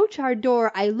approach our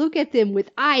door, I look at them with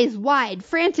eyes wide,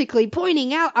 frantically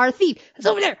pointing out our thief. It's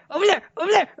over there, over there,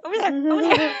 over there, over there, over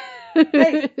there.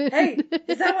 Hey,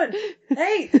 is that one?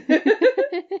 Hey!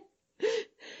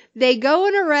 They go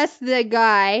and arrest the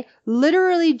guy,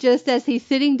 literally just as he's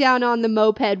sitting down on the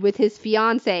moped with his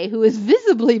fiancée, who is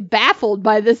visibly baffled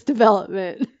by this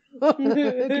development.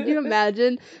 Can you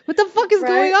imagine? What the fuck is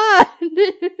going on?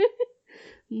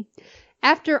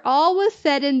 After all was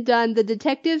said and done, the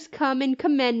detectives come and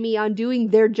commend me on doing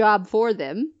their job for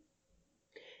them.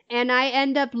 And I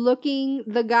end up looking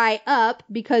the guy up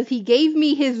because he gave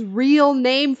me his real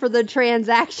name for the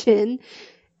transaction.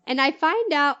 And I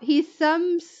find out he's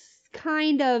some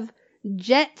kind of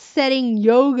jet-setting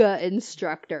yoga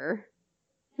instructor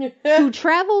who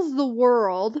travels the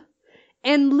world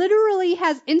and literally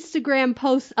has Instagram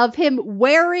posts of him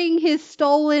wearing his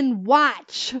stolen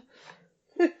watch.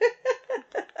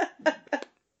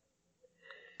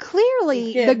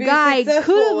 clearly the Can't be guy could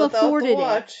successful have without the afforded it.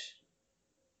 watch.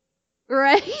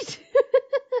 Right?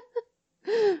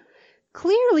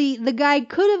 Clearly, the guy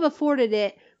could have afforded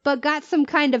it, but got some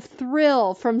kind of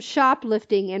thrill from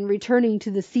shoplifting and returning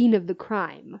to the scene of the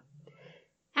crime.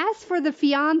 As for the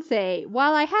fiancée,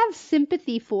 while I have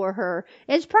sympathy for her,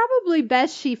 it's probably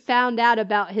best she found out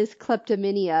about his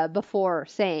kleptomania before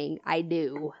saying, I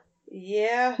do.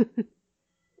 Yeah.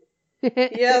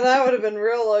 Yeah, that would have been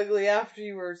real ugly after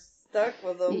you were stuck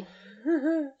with him.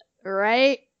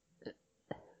 Right?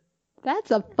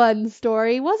 That's a fun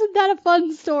story. Wasn't that a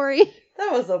fun story?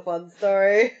 That was a fun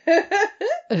story.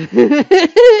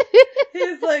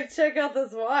 He's like, check out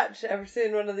this watch. Ever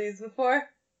seen one of these before?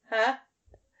 Huh?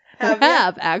 I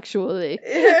have, actually.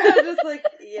 Yeah, I'm just like,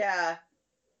 yeah.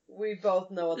 We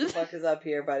both know what the fuck is up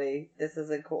here, buddy. This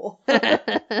isn't cool.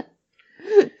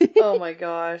 Oh my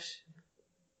gosh.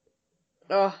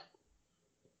 Oh.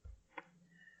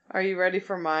 Are you ready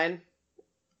for mine?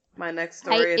 My next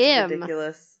story is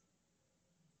ridiculous.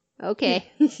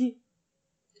 Okay. So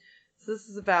this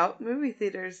is about movie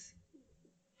theaters.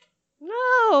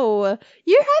 No,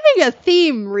 you're having a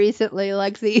theme recently,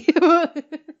 Lexi.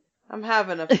 I'm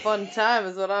having a fun time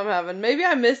is what I'm having. Maybe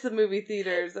I miss the movie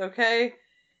theaters, okay?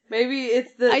 Maybe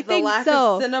it's the lack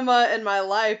of cinema in my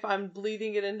life. I'm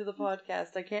bleeding it into the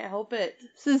podcast. I can't help it.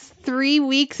 This is 3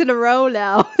 weeks in a row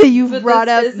now that you've brought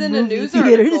up movie theaters. But this isn't a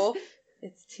news article.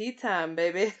 It's tea time,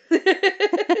 baby.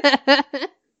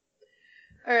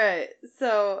 Alright,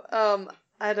 so,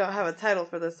 I don't have a title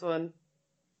for this one.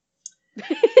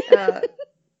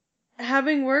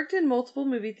 Having worked in multiple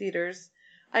movie theaters,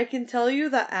 I can tell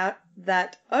you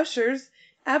that ushers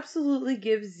absolutely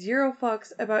give zero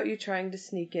fucks about you trying to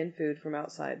sneak in food from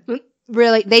outside.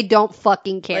 Really? They don't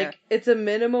fucking care. Like, it's a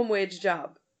minimum wage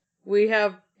job. We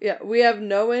have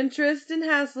no interest in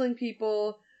hassling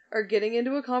people or getting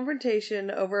into a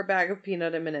confrontation over a bag of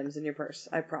peanut M&Ms in your purse.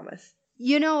 I promise.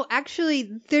 You know,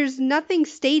 actually, there's nothing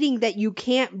stating that you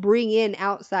can't bring in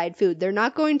outside food. They're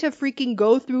not going to freaking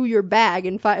go through your bag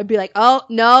and be like, oh,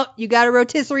 no, you got a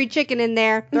rotisserie chicken in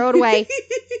there. Throw it away.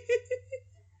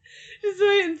 Just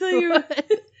wait until you...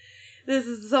 This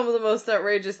is some of the most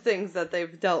outrageous things that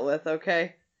they've dealt with,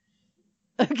 okay?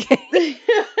 Okay.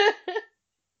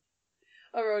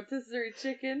 A rotisserie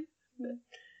chicken?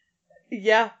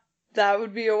 Yeah, that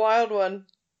would be a wild one.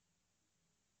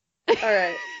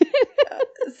 Alright.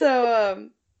 So,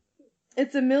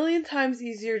 it's a million times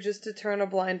easier just to turn a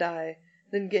blind eye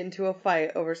than get into a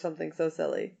fight over something so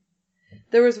silly.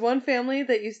 There was one family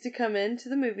that used to come in to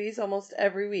the movies almost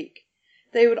every week.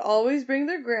 They would always bring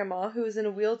their grandma, who was in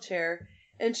a wheelchair,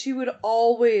 and she would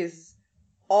always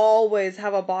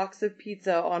have a box of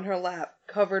pizza on her lap,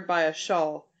 covered by a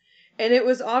shawl. And it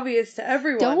was obvious to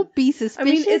everyone. Don't be suspicious. I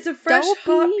mean, it's a fresh,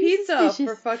 hot pizza,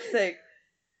 for fuck's sake.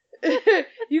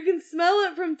 You can smell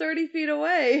it from 30 feet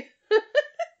away.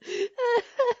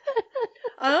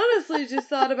 I honestly just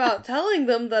thought about telling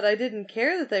them that I didn't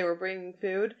care that they were bringing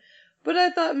food, but I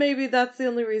thought maybe that's the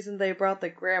only reason they brought the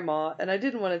grandma, and I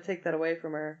didn't want to take that away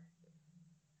from her.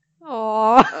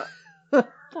 Aww.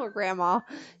 Poor grandma.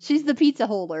 She's the pizza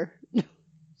holder.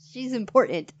 She's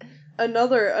important.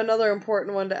 Another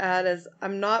important one to add is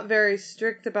I'm not very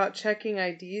strict about checking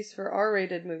IDs for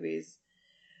R-rated movies,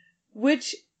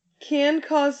 which can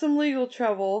cause some legal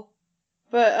trouble,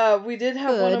 but we did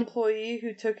have one employee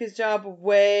who took his job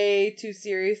way too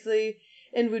seriously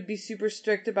and would be super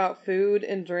strict about food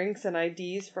and drinks and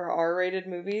IDs for R-rated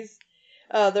movies.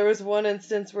 There was one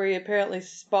instance where he apparently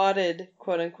spotted,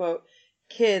 quote-unquote,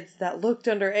 kids that looked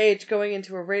underage going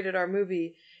into a rated R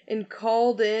movie and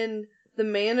called in the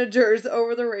managers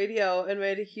over the radio and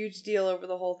made a huge deal over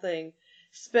the whole thing.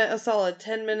 Spent a solid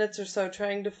 10 minutes or so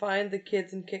trying to find the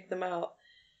kids and kick them out.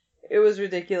 It was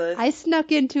ridiculous. I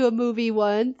snuck into a movie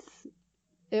once.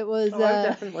 It was... I've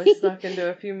definitely snuck into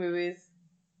a few movies.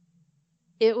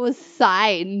 It was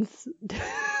Signs.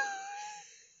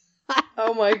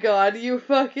 Oh my god, you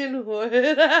fucking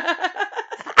would.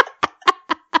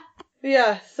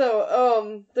 Yeah,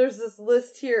 so, there's this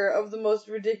list here of the most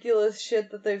ridiculous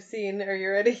shit that they've seen. Are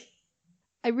you ready?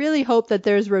 I really hope that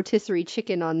there's rotisserie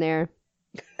chicken on there.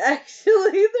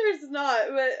 Actually, there's not,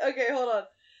 but okay, hold on.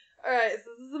 Alright, so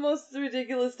this is the most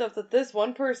ridiculous stuff that this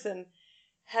one person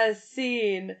has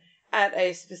seen at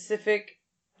a specific,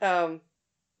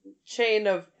 chain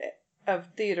of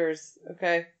theaters,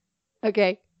 okay?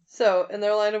 Okay. So, in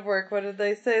their line of work, what did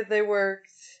they say they worked?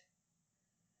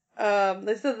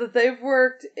 They said that they've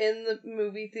worked in the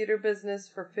movie theater business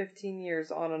for 15 years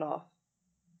on and off.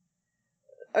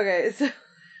 Okay, so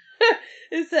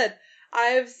it said, I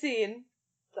have seen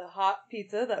the hot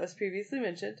pizza that was previously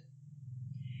mentioned,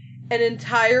 an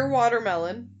entire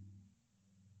watermelon,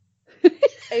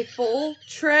 a full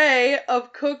tray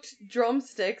of cooked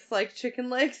drumsticks like chicken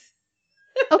legs.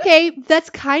 Okay, that's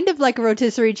kind of like a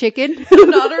rotisserie chicken.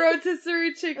 Not a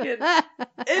rotisserie chicken.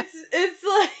 It's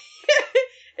like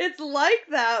it's like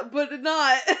that, but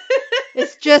not.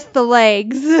 It's just the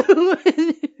legs.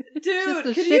 Dude, Just a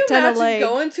could shit you ton of imagine legs.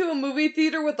 going to a movie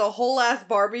theater with a whole ass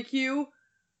barbecue?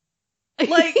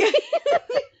 Like,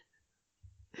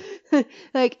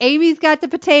 like Amy's got the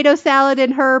potato salad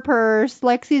in her purse.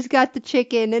 Lexi's got the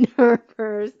chicken in her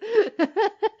purse.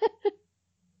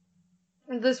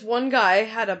 this one guy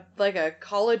had a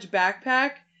college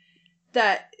backpack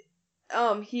that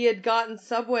he had gotten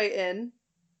Subway in,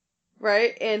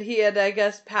 right? And he had, I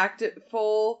guess, packed it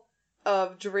full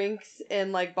of drinks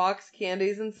and like box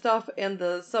candies and stuff, and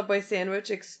the Subway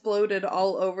sandwich exploded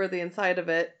all over the inside of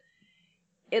it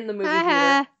in the movie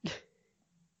theater.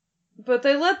 But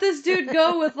they let this dude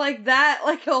go with like that,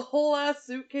 like a whole ass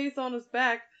suitcase on his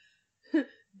back.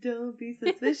 Don't be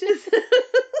suspicious.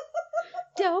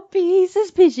 Don't be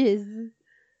suspicious.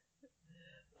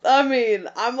 I mean,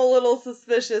 I'm a little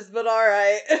suspicious, but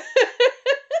alright.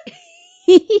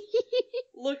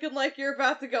 Looking like you're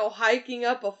about to go hiking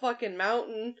up a fucking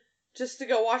mountain just to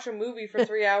go watch a movie for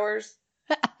 3 hours.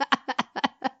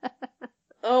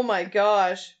 Oh my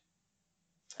gosh.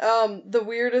 The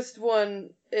weirdest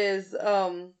one is,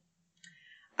 I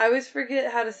always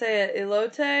forget how to say it,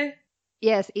 elote?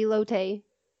 Yes, elote.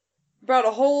 Brought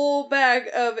a whole bag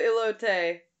of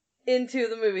elote into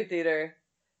the movie theater.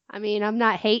 I mean, I'm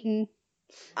not hating.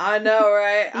 I know,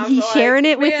 right? I'm You sharing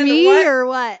it with man, me what? or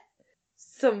what?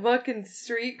 Some fucking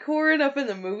street corn up in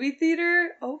the movie theater?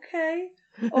 Okay.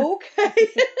 Okay.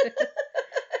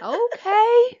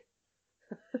 Okay.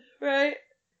 Right?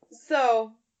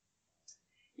 So,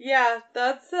 yeah,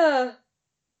 that's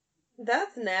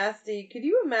nasty. Could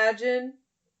you imagine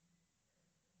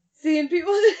seeing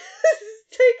people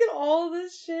taking all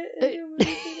this shit into a movie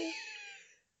theater?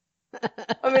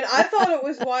 I mean, I thought it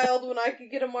was wild when I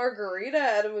could get a margarita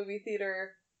at a movie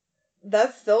theater.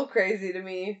 That's still crazy to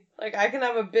me. Like, I can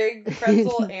have a big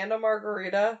pretzel and a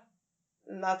margarita,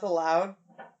 and that's allowed.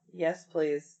 Yes,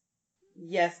 please.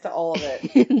 Yes to all of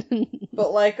it.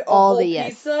 But, like, a All whole the yes.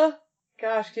 pizza?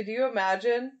 Gosh, could you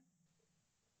imagine?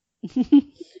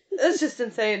 It's just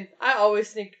insane. I always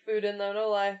sneak food in, though, no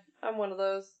lie. I'm one of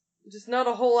those. Just not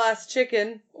a whole ass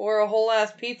chicken, or a whole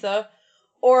ass pizza,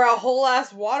 or a whole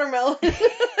ass watermelon.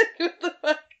 What the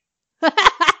fuck?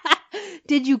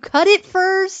 Did you cut it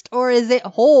first, or is it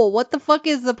whole? What the fuck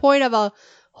is the point of a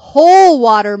whole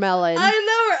watermelon? I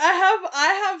know.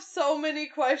 I have so many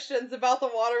questions about the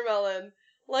watermelon.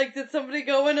 Like, did somebody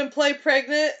go in and play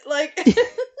pregnant? Like,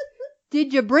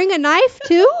 Did you bring a knife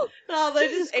too? no, they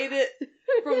just ate it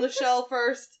from the shell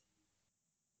first.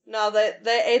 No,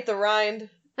 they ate the rind.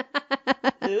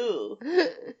 Ew.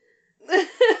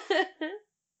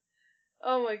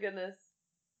 Oh my goodness.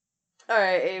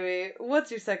 Alright, Amy,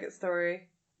 what's your second story?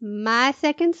 My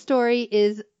second story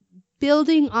is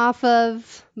building off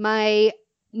of my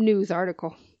news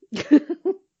article.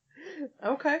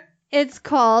 Okay. It's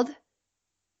called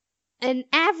An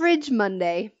Average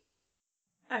Monday.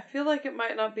 I feel like it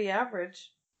might not be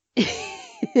average.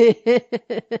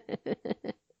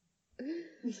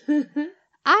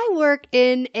 I work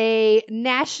in a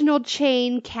national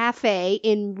chain cafe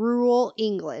in rural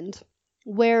England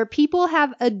where people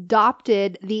have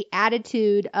adopted the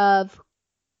attitude of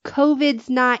COVID's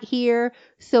not here,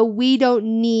 so we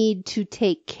don't need to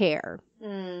take care.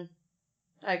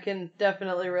 I can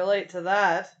definitely relate to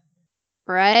that.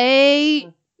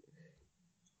 Right?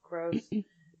 Gross.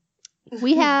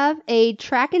 We have a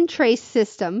track and trace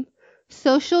system,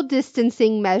 social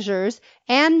distancing measures,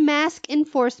 and mask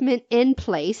enforcement in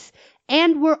place,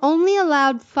 and we're only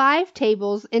allowed 5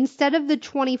 tables instead of the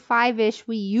 25-ish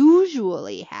we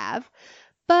usually have,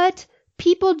 but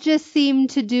people just seem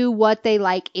to do what they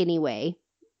like anyway.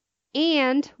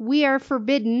 And we are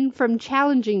forbidden from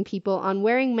challenging people on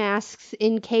wearing masks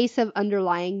in case of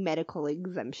underlying medical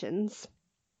exemptions.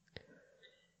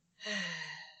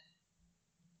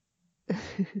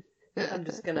 I'm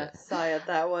just gonna sigh at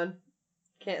that one.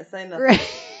 Can't say nothing.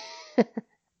 Right.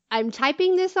 I'm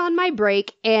typing this on my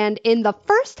break, and in the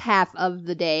first half of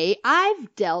the day,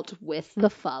 I've dealt with the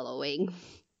following.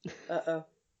 Uh-oh.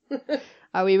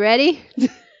 Are we ready?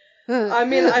 I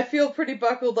mean, I feel pretty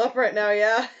buckled up right now,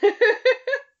 yeah.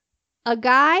 A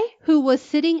guy who was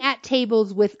sitting at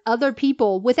tables with other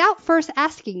people without first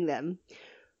asking them.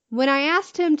 When I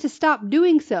asked him to stop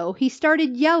doing so, he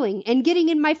started yelling and getting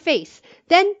in my face,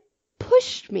 then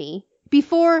pushed me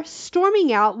before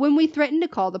storming out when we threatened to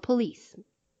call the police.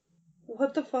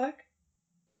 What the fuck?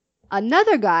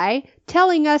 Another guy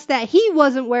telling us that he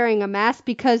wasn't wearing a mask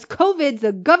because COVID's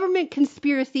a government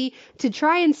conspiracy to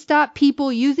try and stop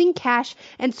people using cash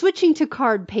and switching to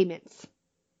card payments.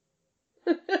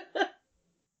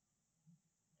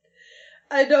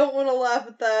 I don't want to laugh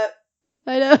at that.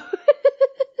 I know.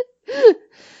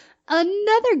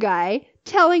 Another guy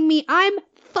telling me I'm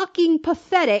fucking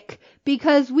pathetic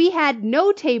because we had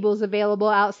no tables available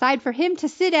outside for him to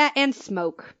sit at and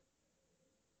smoke.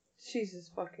 Jesus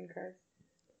fucking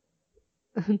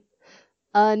Christ.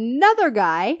 Another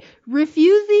guy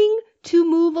refusing to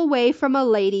move away from a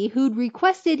lady who'd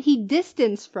requested he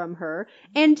distance from her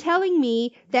and telling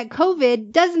me that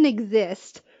COVID doesn't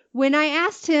exist when I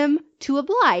asked him to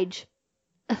oblige.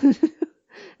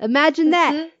 Imagine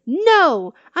that.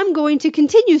 No, I'm going to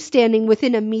continue standing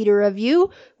within a meter of you.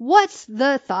 What's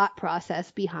the thought process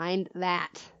behind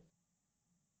that?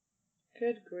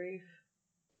 Good grief.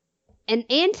 An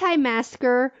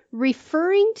anti-masker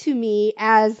referring to me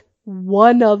as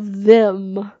one of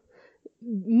them,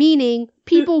 meaning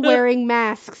people wearing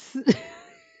masks.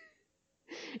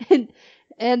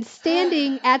 and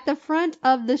standing at the front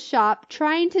of the shop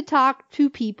trying to talk to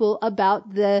people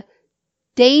about the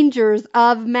dangers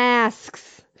of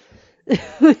masks.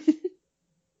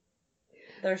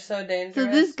 They're so dangerous.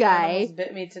 So this guy Mine almost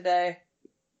bit me today.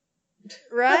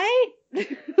 Right?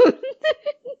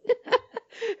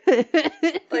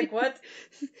 Like what?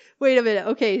 Wait a minute.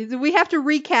 Okay, so we have to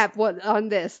recap what on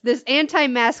this. This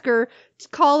anti-masker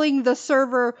calling the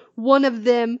server one of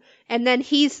them, and then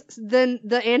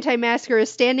the anti-masker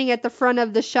is standing at the front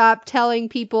of the shop telling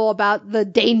people about the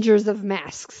dangers of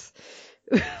masks.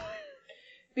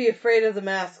 Be afraid of the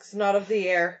masks, not of the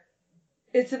air.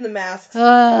 It's in the masks.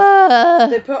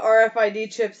 They put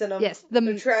RFID chips in them. Yes,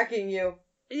 they're tracking you.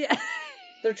 Yeah.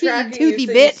 They're tracking you,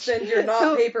 so bitch. you spend your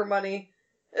not paper money.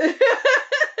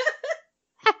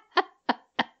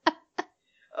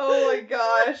 Oh my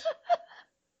gosh.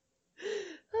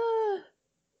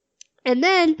 And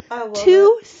then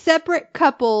two separate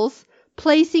couples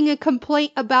placing a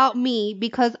complaint about me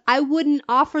because I wouldn't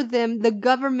offer them the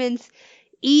government's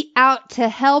Eat Out to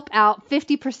Help Out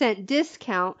 50%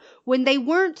 discount when they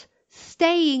weren't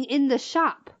staying in the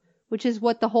shop, which is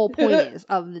what the whole point is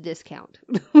of the discount.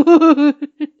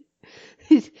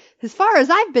 As far as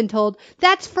I've been told,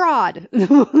 that's fraud.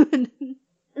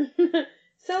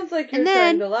 Sounds like you're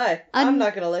trying to lie. I'm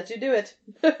not going to let you do it.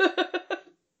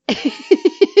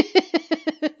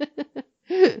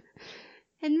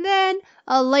 And then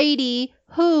a lady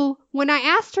who, when I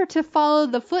asked her to follow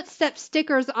the footstep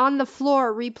stickers on the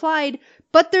floor, replied,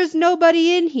 "But there's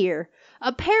nobody in here.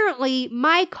 Apparently,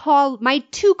 my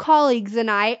two colleagues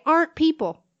and I aren't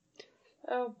people."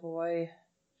 Oh boy.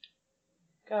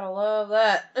 Gotta love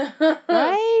that.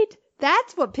 Right?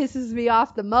 That's what pisses me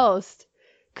off the most.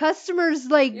 Customers,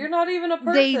 you're not even a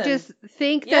person. They just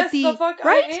think that the fuck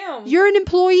right? I am. You're an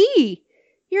employee.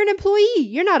 You're an employee.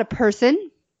 You're not a person.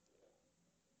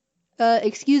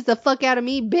 Excuse the fuck out of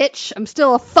me, bitch. I'm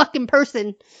still a fucking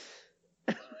person.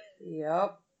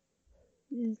 Yep.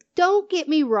 Don't get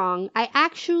me wrong. I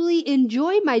actually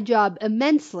enjoy my job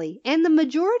immensely, and the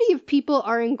majority of people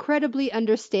are incredibly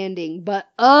understanding, but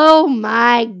oh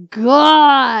my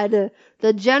god!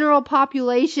 The general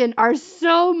population are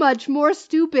so much more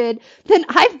stupid than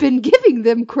I've been giving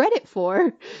them credit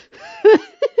for.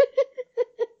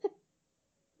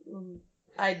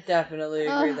 I definitely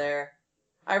agree there.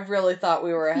 I really thought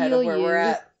we were ahead of where we're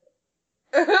at.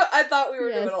 I thought we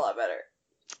were doing a lot better.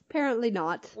 Apparently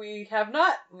not. We have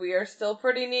not. We are still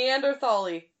pretty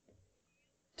Neanderthal-y.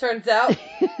 Turns out,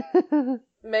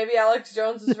 maybe Alex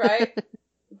Jones is right,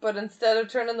 but instead of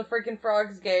turning the freaking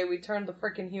frogs gay, we turned the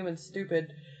freaking humans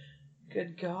stupid.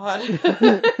 Good God.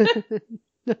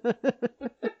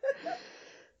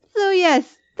 So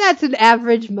yes, that's an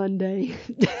average Monday.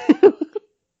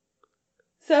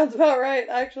 Sounds about right,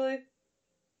 actually.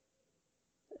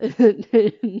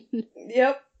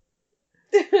 Yep.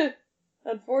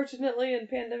 Unfortunately, in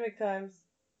pandemic times.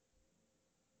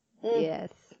 Yes.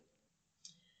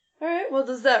 Alright, well,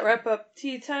 does that wrap up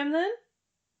tea time then?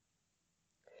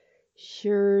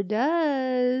 Sure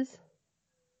does.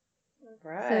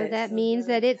 Alright. So that means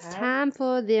that it's time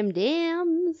for them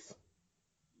dams.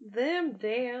 Them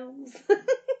dams.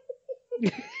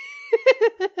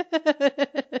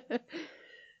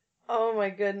 Oh my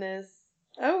goodness.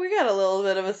 Oh, we got a little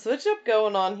bit of a switch up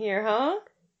going on here, huh?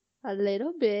 A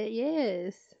little bit,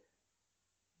 yes.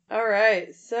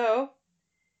 Alright, so,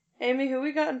 Amy, who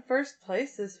we got in first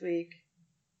place this week?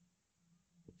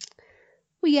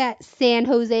 We got San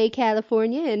Jose,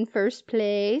 California in first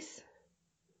place.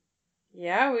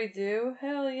 Yeah, we do.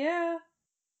 Hell yeah.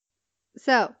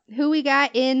 So, who we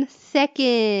got in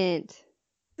second?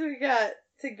 So we got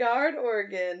Tigard,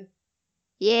 Oregon.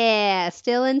 Yeah,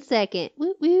 still in second.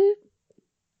 Woot woot.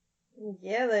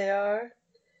 Yeah, they are.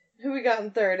 Who we got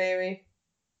in third, Amy?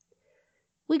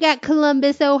 We got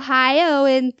Columbus, Ohio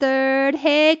in third.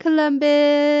 Hey,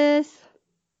 Columbus.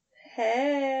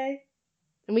 Hey.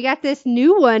 And we got this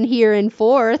new one here in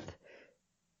fourth.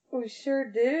 We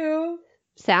sure do.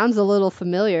 Sounds a little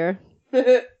familiar.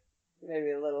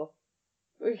 Maybe a little.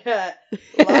 We got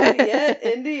Lafayette,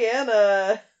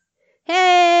 Indiana. Hey!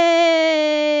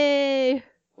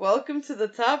 Welcome to the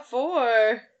top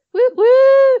 4. Woot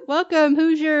woot! Welcome,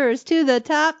 Hoosiers, to the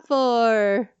top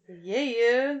 4.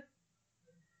 Yeah.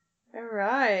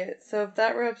 Alright, so if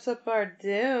that wraps up our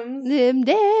dims. Them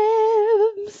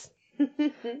Dems.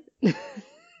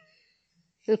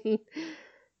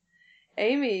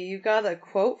 Amy, you got a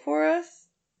quote for us?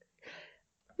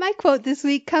 My quote this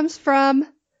week comes from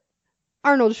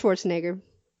Arnold Schwarzenegger.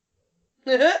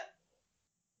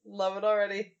 Love it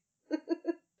already.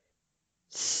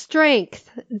 Strength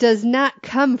does not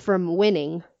come from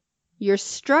winning. Your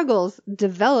struggles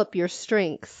develop your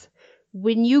strengths.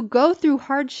 When you go through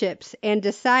hardships and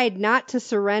decide not to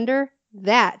surrender,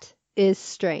 that is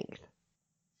strength.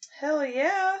 Hell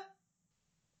yeah.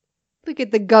 Look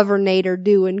at the governor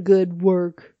doing good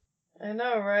work. I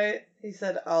know, right? He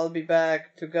said, I'll be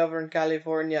back to govern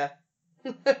California.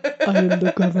 I am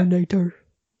the governor.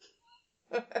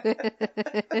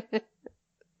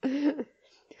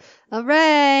 All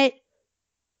right.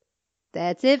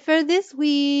 That's it for this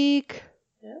week.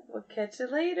 Yeah, we'll catch you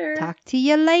later. Talk to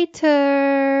you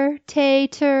later,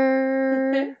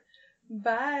 Tater.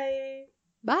 Bye.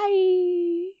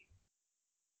 Bye.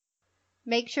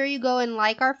 Make sure you go and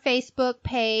like our Facebook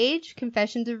page,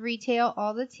 Confessions of Retail,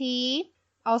 All the Tea.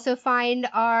 Also find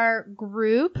our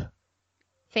group,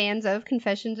 Fans of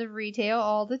Confessions of Retail,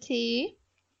 All the Tea.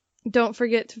 Don't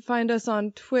forget to find us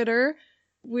on Twitter.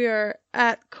 We are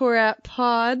at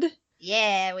CoratPod.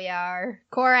 Yeah, we are.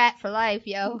 Corat for life,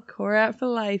 yo. Corat for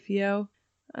life, yo.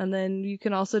 And then you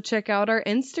can also check out our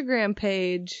Instagram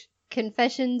page.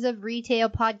 Confessions of Retail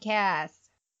Podcast.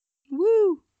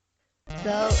 Woo!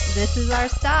 So, this is our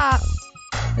stop.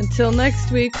 Until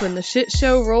next week when the shit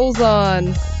show rolls on.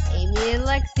 Amy and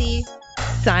Lexi.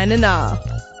 Signing off.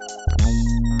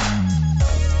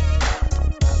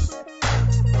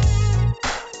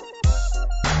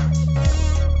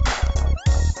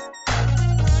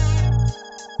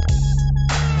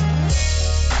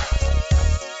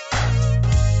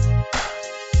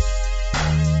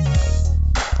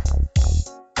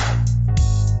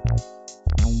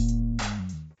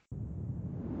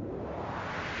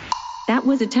 That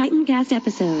was a Titancast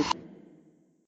episode.